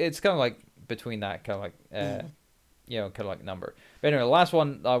it's kind of like between that kind of like kind of like number. But anyway, the last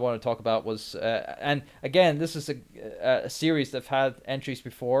one I want to talk about was, and again, this is a series that've had entries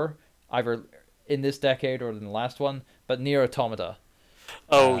before, either in this decade or in the last one, but Nier Automata.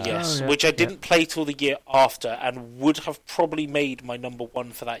 Oh, yes, which I didn't play till the year after, and would have probably made my number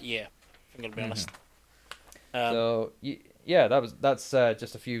 1 for that year, if I'm going to be honest. That's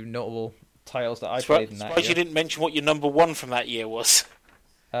just a few notable titles that I played in that year. Surprised you didn't mention what your number 1 from that year was.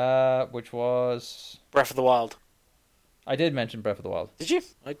 Which was... Breath of the Wild. I did mention Breath of the Wild. Did you?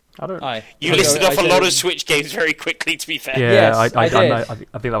 I don't. You listed off a lot of Switch games very quickly, to be fair. Yeah, yes, I did. I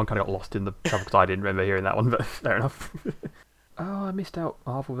think that one kind of got lost in the shuffle because I didn't remember hearing that one, but fair enough. Oh, I missed out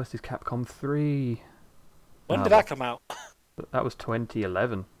Marvel vs. Capcom 3. When did that come out? That was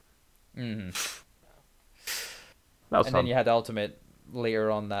 2011. Mm-hmm. That was and fun. then you had Ultimate later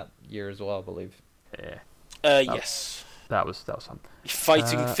on that year as well, I believe. Yeah. Yes. That was fun.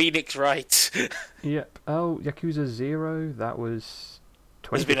 Fighting Phoenix Wright. Yep. Oh, Yakuza 0. That was.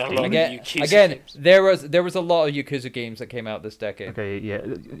 There's been a lot of Yakuza games. There was a lot of Yakuza games that came out this decade. Okay, yeah.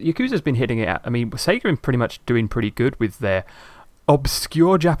 Yakuza's been hitting it out. I mean, Sega are pretty much doing pretty good with their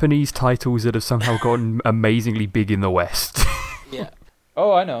obscure Japanese titles that have somehow gotten amazingly big in the West. Yeah.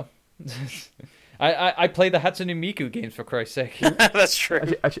 Oh, I know. I played the Hatsune Miku games, for Christ's sake. That's true.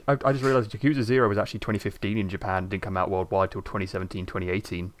 Actually, I just realised Yakuza 0 was actually 2015 in Japan, didn't come out worldwide till 2017,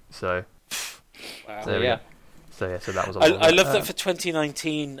 2018. So, wow. So yeah. So that was. I love that for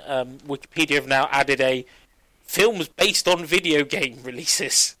 2019, Wikipedia have now added a films based on video game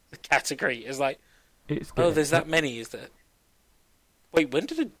releases category. It's like, there's that many, is there? Wait, when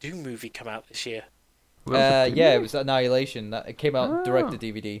did a Doom movie come out this year? It was Annihilation. It came out direct to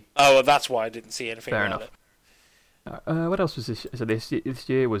DVD. Oh, well, that's why I didn't see anything Fair about enough. What else was this? So this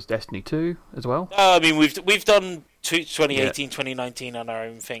year was Destiny 2 as well. I mean, we've done 2018, 2019 on our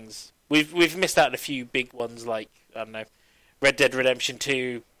own things. We've missed out on a few big ones like, I don't know, Red Dead Redemption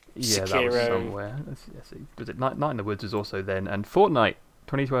 2, Sekiro. That was somewhere. Was it Night in the Woods was also then, and Fortnite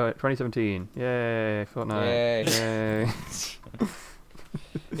 2017. Yay, Fortnite. Yay.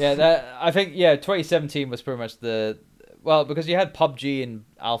 Yeah, I think 2017 was pretty much because you had PUBG in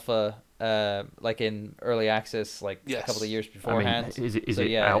alpha, like in early access, like a couple of years beforehand. I mean, is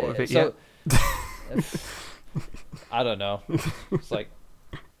it out of it yet? I don't know. It's like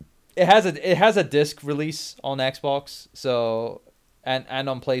it has a disc release on Xbox, so and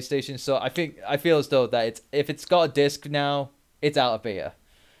on PlayStation. So I feel as though that if it's got a disc now, it's out of beta.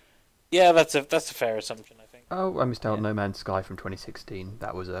 Yeah, that's a fair assumption, I think. Oh, I missed out No Man's Sky from 2016.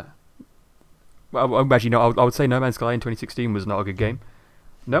 That was a... Well, actually, no, I would say No Man's Sky in 2016 was not a good game.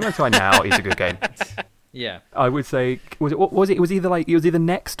 No Man's Sky now is a good game. Yeah. I would say it was either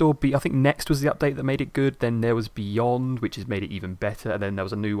Next or I think Next was the update that made it good. Then there was Beyond, which has made it even better, and then there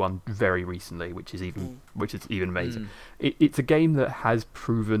was a new one very recently, which is even amazing. It's a game that has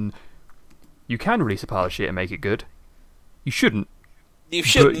proven you can release a pile of shit and make it good. You shouldn't. You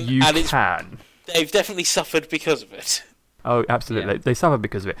shouldn't, but you can. They've definitely suffered because of it. Oh, absolutely. Yeah. They suffered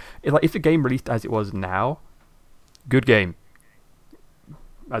because of it. Like if the game released as it was now, good game.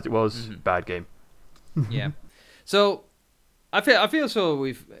 As it was, bad game. Yeah. So I feel so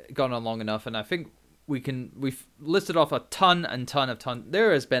we've gone on long enough, and I think we've listed off a ton.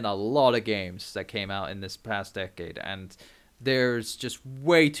 There has been a lot of games that came out in this past decade, and there's just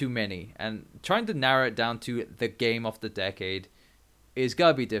way too many. And trying to narrow it down to the game of the decade is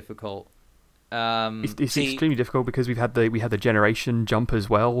gotta be difficult. It's extremely difficult because we had the generation jump as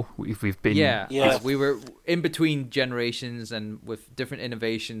well. We've been we were in between generations and with different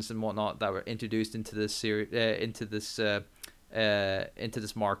innovations and whatnot that were introduced into this series, into this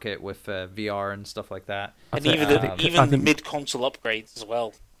market with VR and stuff like that. And even the mid-console upgrades as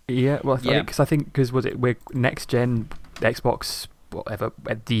well. Yeah, well, I think we're next gen Xbox. Whatever,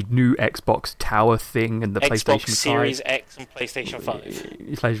 the new Xbox Tower thing and the Xbox PlayStation Series 5. X and PlayStation 5.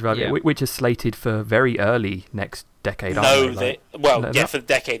 PlayStation 5, which is slated for very early next decade. For the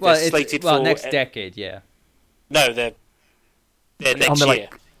decade. Well, they're slated for next decade. Yeah. No, they're next year.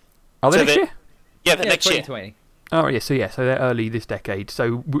 Are they next year? Yeah, they're next 2020. year. Oh yeah, so they're early this decade.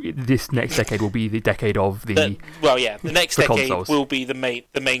 So this next decade will be the decade of the. The next decade consoles. will be the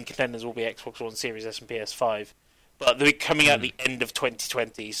main contenders will be Xbox One, Series S, and PS5. But they're coming out at the end of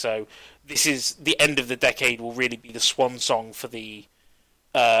 2020, so this is the end of the decade. Will really be the swan song for the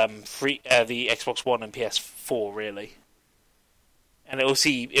the Xbox One and PS4, really. And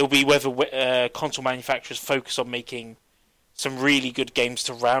it'll be whether console manufacturers focus on making some really good games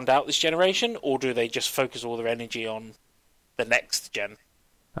to round out this generation, or do they just focus all their energy on the next gen?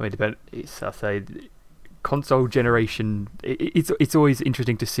 I mean, I say console generation. It's always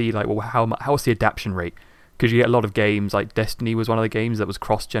interesting to see how's the adaptation rate. Because you get a lot of games, like Destiny was one of the games that was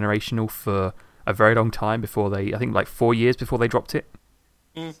cross-generational for a very long time before I think 4 years before they dropped it.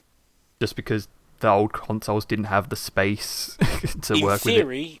 Just because the old consoles didn't have the space to work with it. In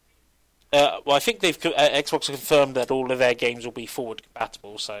theory, I think Xbox confirmed that all of their games will be forward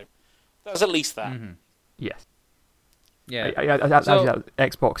compatible, so that's at least that. Mm-hmm. Yes. Yeah.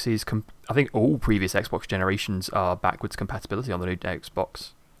 Xbox is. I think all previous Xbox generations are backwards compatibility on the new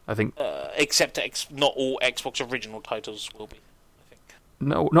Xbox. I think, except not all Xbox original titles will be. I think.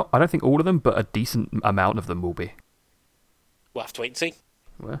 No, I don't think all of them, but a decent amount of them will be. We'll have to wait and see.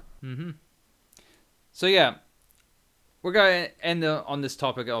 Well. So yeah, we're gonna end on this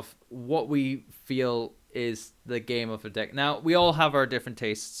topic of what we feel is the game of the decade. Now we all have our different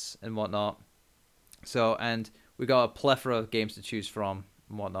tastes and whatnot. So and we got a plethora of games to choose from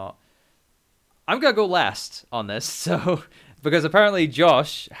and whatnot. I'm gonna go last on this, so. Because apparently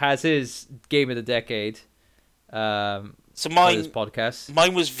Josh has his game of the decade. So mine, his podcast.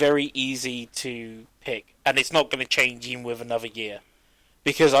 Mine was very easy to pick, and it's not going to change even with another year,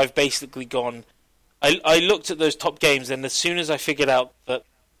 because I've basically gone. I looked at those top games, and as soon as I figured out that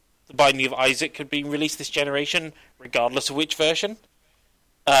The Binding of Isaac could be released this generation, regardless of which version,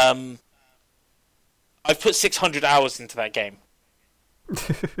 I've put 600 hours into that game.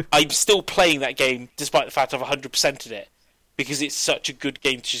 I'm still playing that game, despite the fact I've 100%ed it. Because it's such a good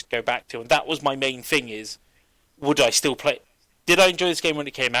game to just go back to. And that was my main thing is, would I still play? Did I enjoy this game when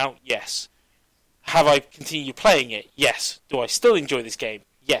it came out? Yes. Have I continued playing it? Yes. Do I still enjoy this game?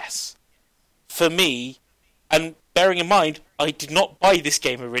 Yes. For me, and bearing in mind, I did not buy this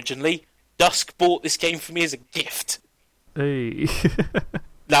game originally. Dusk bought this game for me as a gift. Hey.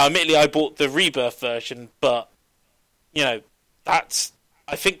 Now, admittedly, I bought the Rebirth version, but, I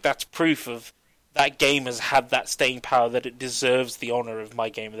think that's proof of that game has had that staying power that it deserves the honour of my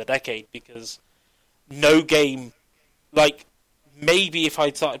game of the decade, because no game, maybe if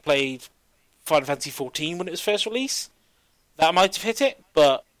I'd started playing Final Fantasy XIV when it was first released, that might have hit it,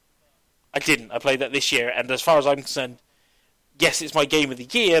 but I didn't. I played that this year, and as far as I'm concerned, yes, it's my game of the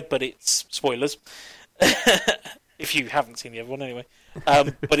year, but it's spoilers. If you haven't seen the other one anyway.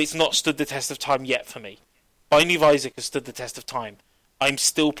 But it's not stood the test of time yet for me. Binding of Isaac has stood the test of time. I'm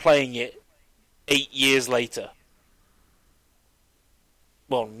still playing it 8 years later.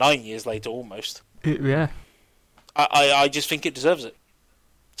 Well, 9 years later, almost. Yeah. I just think it deserves it.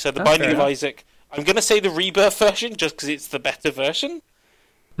 So the Binding of Isaac, I'm going to say the Rebirth version, just because it's the better version.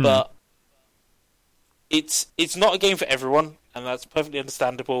 But it's not a game for everyone, and that's perfectly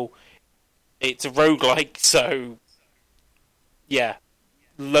understandable. It's a roguelike, so yeah,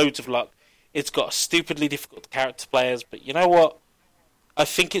 loads of luck. It's got stupidly difficult character players, but you know what? I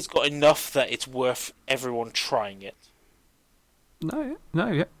think it's got enough that it's worth everyone trying it. No,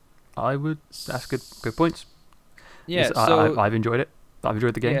 yeah. I would. That's good points. Yeah, I've enjoyed it. I've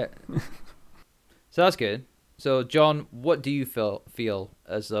enjoyed the game. Yeah. So that's good. So, John, what do you feel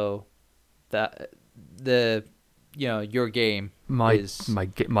as though that your game is my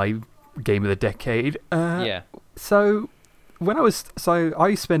game of the decade? Yeah. So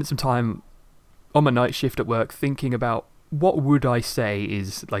I spent some time on my night shift at work thinking about what would I say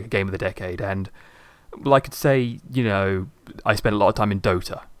is like a game of the decade, and I could say, I spent a lot of time in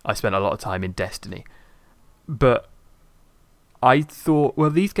Dota. I spent a lot of time in Destiny. But I thought, well,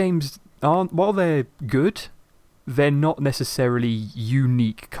 these games aren't, while they're good, they're not necessarily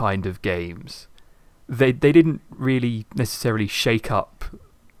unique kind of games. They didn't really necessarily shake up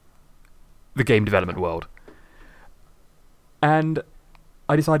the game development world. And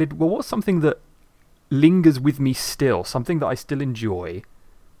I decided, well, what's something that lingers with me still, something that I still enjoy,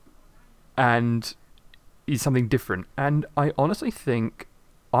 and is something different? And I honestly think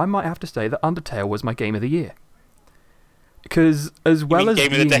I might have to say that Undertale was my game of the year. Because as well as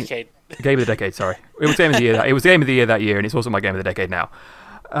game of the decade. Game of the decade, sorry. It was game of the year. It was game of the year that year, and it's also my game of the decade now.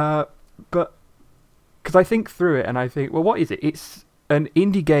 But because I think through it, and I think, well, what is it? It's an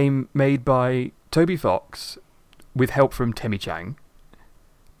indie game made by Toby Fox with help from Temi Chang,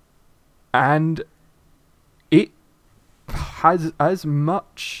 and it has as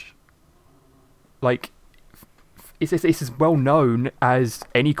much it's as well known as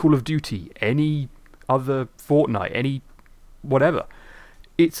any Call of Duty, any other Fortnite, any whatever.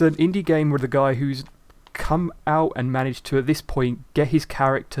 It's an indie game with a guy who's come out and managed to, at this point, get his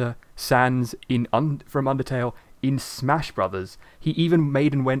character Sans from Undertale in Smash Brothers. He even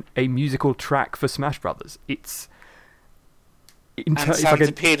made and went a musical track for Smash Brothers. And Sans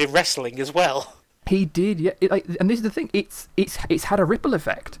appeared in wrestling as well. He did, yeah. And this is the thing. It's had a ripple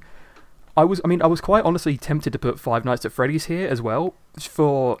effect. I was quite honestly tempted to put Five Nights at Freddy's here as well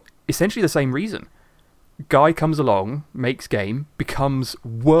for essentially the same reason. Guy comes along, makes game, becomes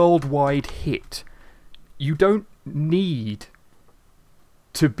worldwide hit. You don't need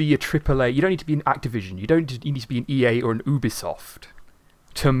to be a AAA. You don't need to be an Activision. You don't need to be an EA or an Ubisoft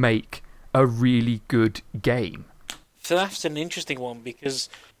to make a really good game. So that's an interesting one because,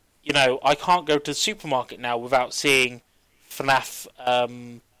 I can't go to the supermarket now without seeing FNAF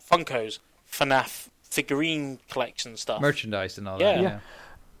Funkos, FNAF figurine collection stuff. Merchandise and all that. Yeah.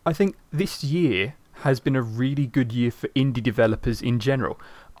 I think this year has been a really good year for indie developers in general.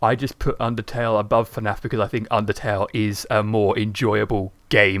 I just put Undertale above FNAF because I think Undertale is a more enjoyable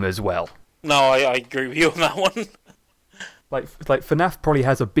game as well. No, I agree with you on that one. like FNAF probably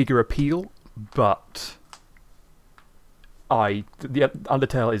has a bigger appeal, but the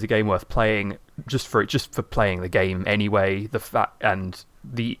Undertale is a game worth playing just for playing the game anyway. The fact and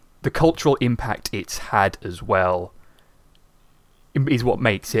the cultural impact it's had as well is what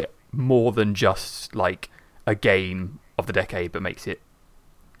makes it more than just like a game of the decade, but makes it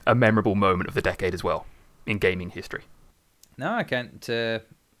a memorable moment of the decade as well in gaming history. No, I can't say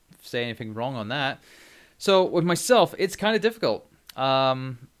anything wrong on that. So with myself, it's kind of difficult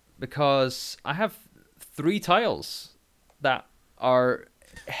because I have 3 titles that are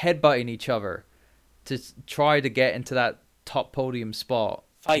headbutting each other to try to get into that top podium spot.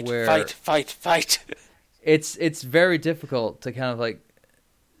 Fight. It's very difficult to kind of like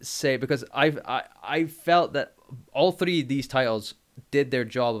say, because I felt that all 3 of these titles did their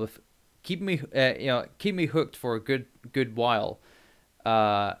job of keeping me hooked for a good while,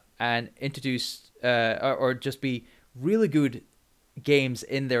 and introduce or just be really good games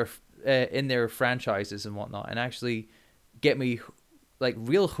in their franchises and whatnot, and actually get me like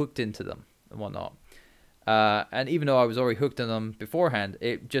real hooked into them and whatnot. And even though I was already hooked on them beforehand,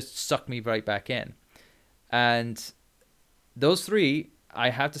 it just sucked me right back in. And those 3, I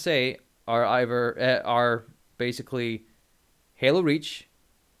have to say, are basically Halo Reach,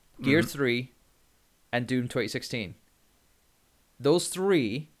 Gear 3, and Doom 2016. Those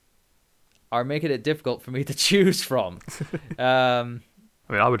 3 are making it difficult for me to choose from. I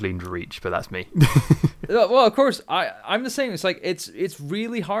would lean to Reach, but that's me. Well, of course, I'm the same. It's like it's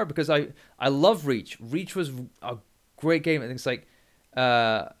really hard because I love Reach. Reach was a great game, and it's like,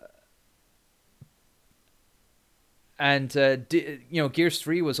 Gears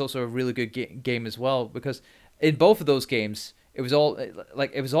 3 was also a really good game as well, because in both of those games it was all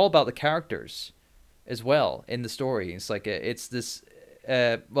about the characters as well in the story. It's like it's this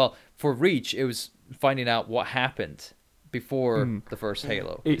for Reach, it was finding out what happened before the first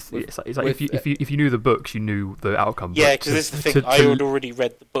Halo. It's like if you knew the books, you knew the outcome. Yeah, because this is the thing. I had already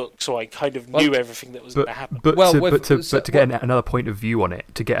read the book, so I kind of knew everything that was going to happen. But to get another point of view on it,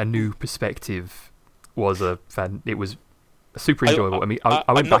 to get a new perspective, it was super enjoyable.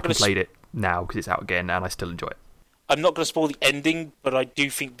 I went back and played it now because it's out again, and I still enjoy it. I'm not going to spoil the ending, but I do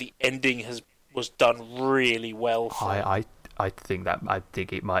think the ending was done really well. I think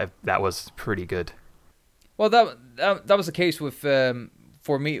that was pretty good. Well, that was the case with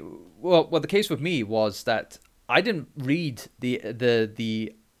for me. Well, the case with me was that I didn't read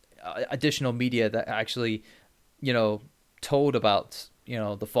the additional media that actually, told about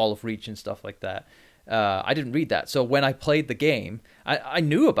the fall of Reach and stuff like that. I didn't read that. So when I played the game, I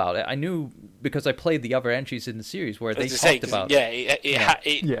knew about it. I knew because I played the other entries in the series where they talked about it.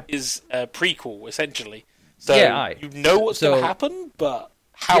 It is a prequel, essentially. So you know what's going to happen, but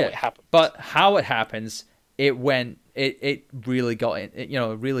how it happens. But how it happens, it really got it. It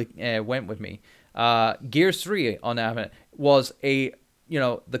really went with me. Gears 3 on that was the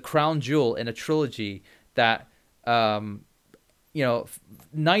crown jewel in a trilogy that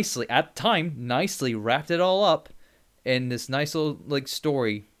nicely at the time nicely wrapped it all up in this nice little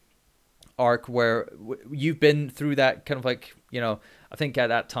story arc where you've been through that kind of I think at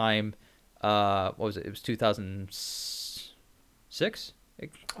that time what was it? It was 2006.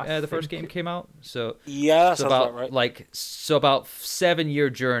 The first game came out. So yeah, sounds about right. About 7-year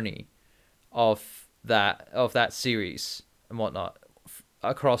journey of that series and whatnot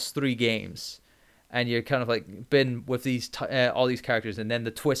across 3 games. And you're kind of been with these all these characters, and then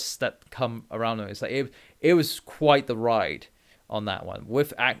the twists that come around them. It's it was quite the ride on that one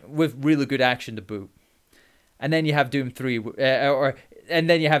with really good action to boot. And then you have Doom 3, and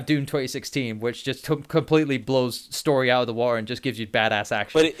then you have Doom 2016, which just completely blows story out of the water and just gives you badass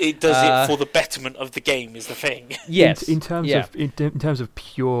action. But it does it for the betterment of the game, is the thing. Yes, in terms of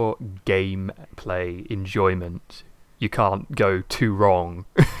pure gameplay enjoyment, you can't go too wrong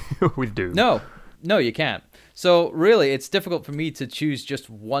with Doom. No, you can't. So really, it's difficult for me to choose just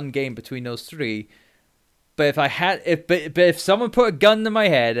one game between those 3. But if someone put a gun to my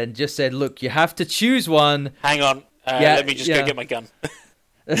head and just said, "Look, you have to choose one," hang on, let me just go get my gun.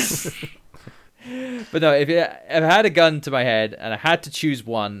 But no, if I had a gun to my head and I had to choose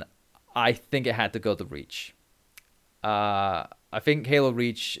one, I think it had to go to Reach. I think Halo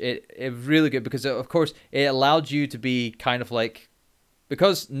Reach it really good because of course it allowed you to be kind of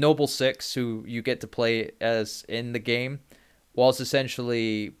because Noble 6, who you get to play as in the game, was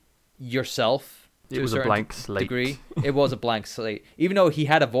essentially yourself to a certain blank slate. degree. It was a blank slate, even though he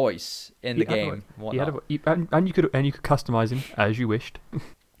had a voice in the game. And you could customize him as you wished.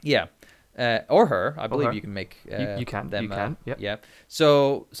 Yeah, or her. I believe you can make. You can. Them, you can. Yep. Yeah.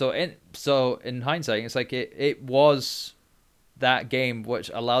 So in hindsight, it's it was that game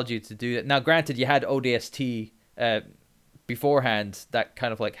which allowed you to do that. Now, granted, you had ODST. Beforehand, that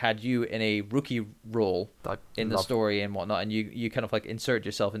kind of had you in a rookie role in the story and whatnot, and you kind of insert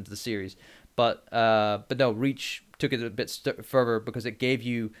yourself into the series. But no, Reach took it a bit further because it gave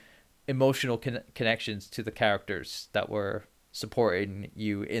you emotional connections to the characters that were supporting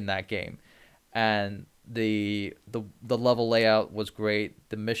you in that game, and the level layout was great.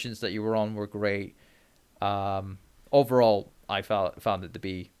 The missions that you were on were great. Overall, I found it to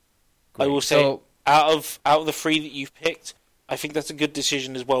be great. I will say, out of the 3 that you've picked, I think that's a good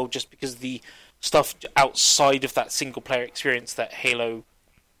decision as well, just because the stuff outside of that single-player experience that Halo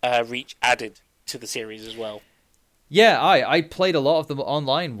Reach added to the series as well. Yeah, I played a lot of them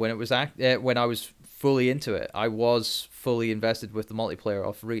online when it was when I was fully into it. I was fully invested with the multiplayer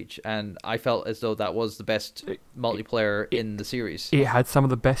of Reach, and I felt as though that was the best multiplayer in the series. It had some of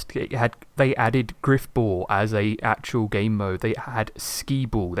the best. They added Griff Ball as a actual game mode. They had Skee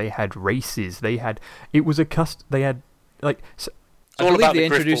Ball. They had races. They had I believe they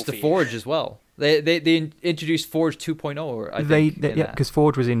introduced the Forge as well. They introduced Forge 2.0. I think because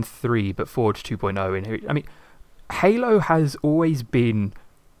Forge was in 3, but Forge 2.0 in. Halo has always been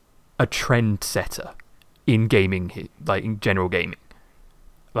a trend setter in gaming, in general gaming.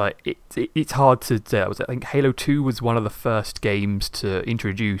 It's hard to tell. I think Halo 2 was one of the first games to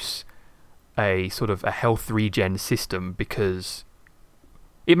introduce a sort of a health regen system because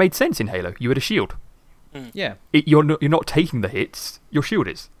it made sense in Halo. You had a shield. Yeah. You're not taking the hits, your shield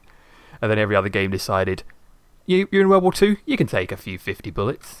is. And then every other game decided, you're in World War II, you can take a few 50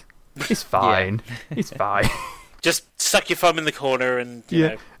 bullets. It's fine. It's fine. Just stuck your thumb in the corner and, you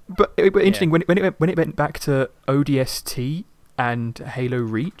know. But interesting, when it went back to ODST and Halo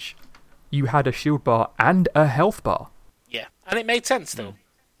Reach, you had a shield bar and a health bar. Yeah, and it made sense, though.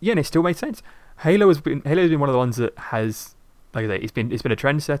 Yeah, and it still made sense. Halo's been one of the ones that has, like I say, it's been a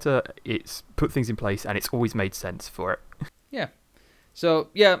trendsetter. It's put things in place, and it's always made sense for it. Yeah. So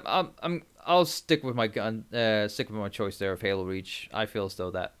yeah, I'll stick with my choice there of Halo Reach. I feel as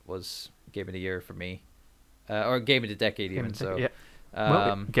though that was game of the year for me, or game of the decade even. So yeah.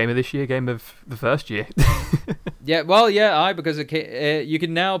 Game of this year, game of the first year. Yeah, well, yeah, because you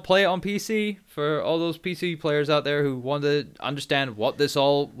can now play it on PC for all those PC players out there who want to understand what this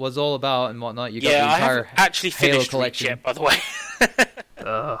was all about and whatnot. You got the entire I haven't actually Halo finished collection. Reach yet, by the way.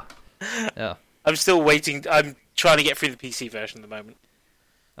 Yeah. I'm still waiting. I'm trying to get through the PC version at the moment.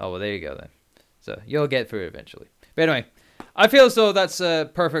 Oh, well, there you go then. So you'll get through it eventually. But anyway, I feel as though that's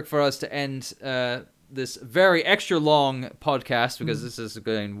perfect for us to end this very extra long podcast, because this is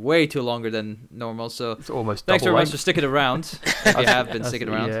going way too longer than normal. So it's almost thanks very double much for sticking around. If you have been sticking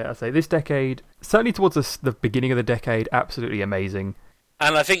around. Yeah, I say this decade, certainly towards the beginning of the decade, absolutely amazing.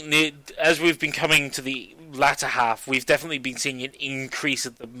 And I think as we've been coming to the latter half, we've definitely been seeing an increase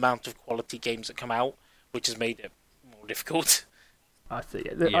of the amount of quality games that come out, which has made it more difficult. I see.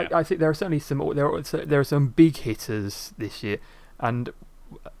 Yeah. I think there are certainly there are some big hitters this year, and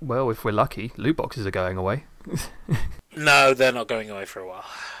well, if we're lucky, loot boxes are going away. No, they're not going away for a while.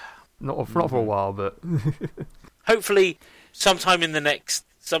 Not for a while, but hopefully, sometime in the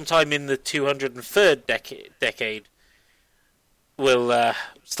 203rd decade, we'll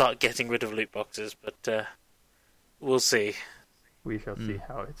start getting rid of loot boxes. But we'll see. We shall see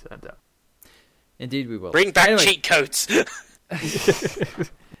how it turns out. Indeed, we will. Bring back cheat codes.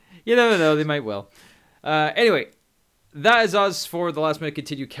 You never know, they might well. Anyway, that is us for the Last Minute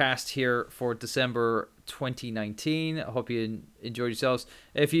Continue cast here for December 2019. I hope you enjoyed yourselves.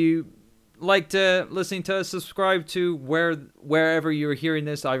 If you liked listening to us, subscribe to wherever you're hearing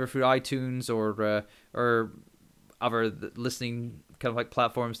this, either through iTunes or other listening kind of like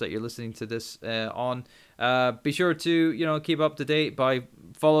platforms that you're listening to this on. Be sure to keep up to date by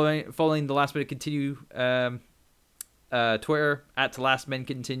following the Last Minute Continue Twitter at the Last Minute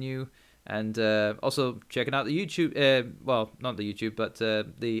Continue, and also checking out the YouTube. Well, not the YouTube, but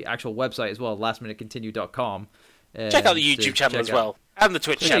the actual website as well, lastminutecontinue.com. Check out the YouTube channel as well, and the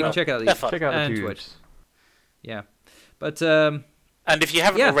Twitch channel. Check out the Twitch. Yeah, but and if you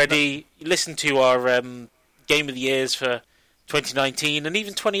haven't already, listen to our Game of the Years for 2019 and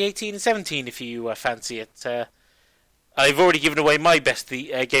even 2018 and 17 if you fancy it. I've already given away my best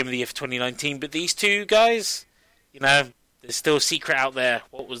Game of the Year for 2019, but these two guys, there's still a secret out there.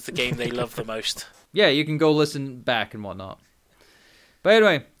 What was the game they loved the most? Yeah, you can go listen back and whatnot. But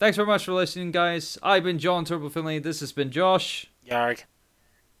anyway, thanks very much for listening, guys. I've been John Turbo Finley. This has been Josh. Yarg.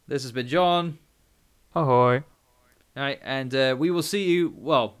 This has been John. Ahoy. All right, and we will see you.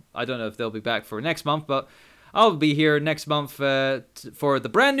 Well, I don't know if they'll be back for next month, but I'll be here next month for the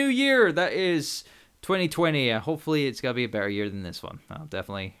brand new year. That is 2020. Hopefully, it's gonna be a better year than this one. I'll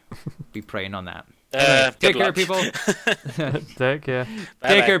definitely be praying on that. Anyway, take care, people. Take care.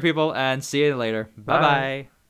 Take care, people, and see you later. Bye-bye.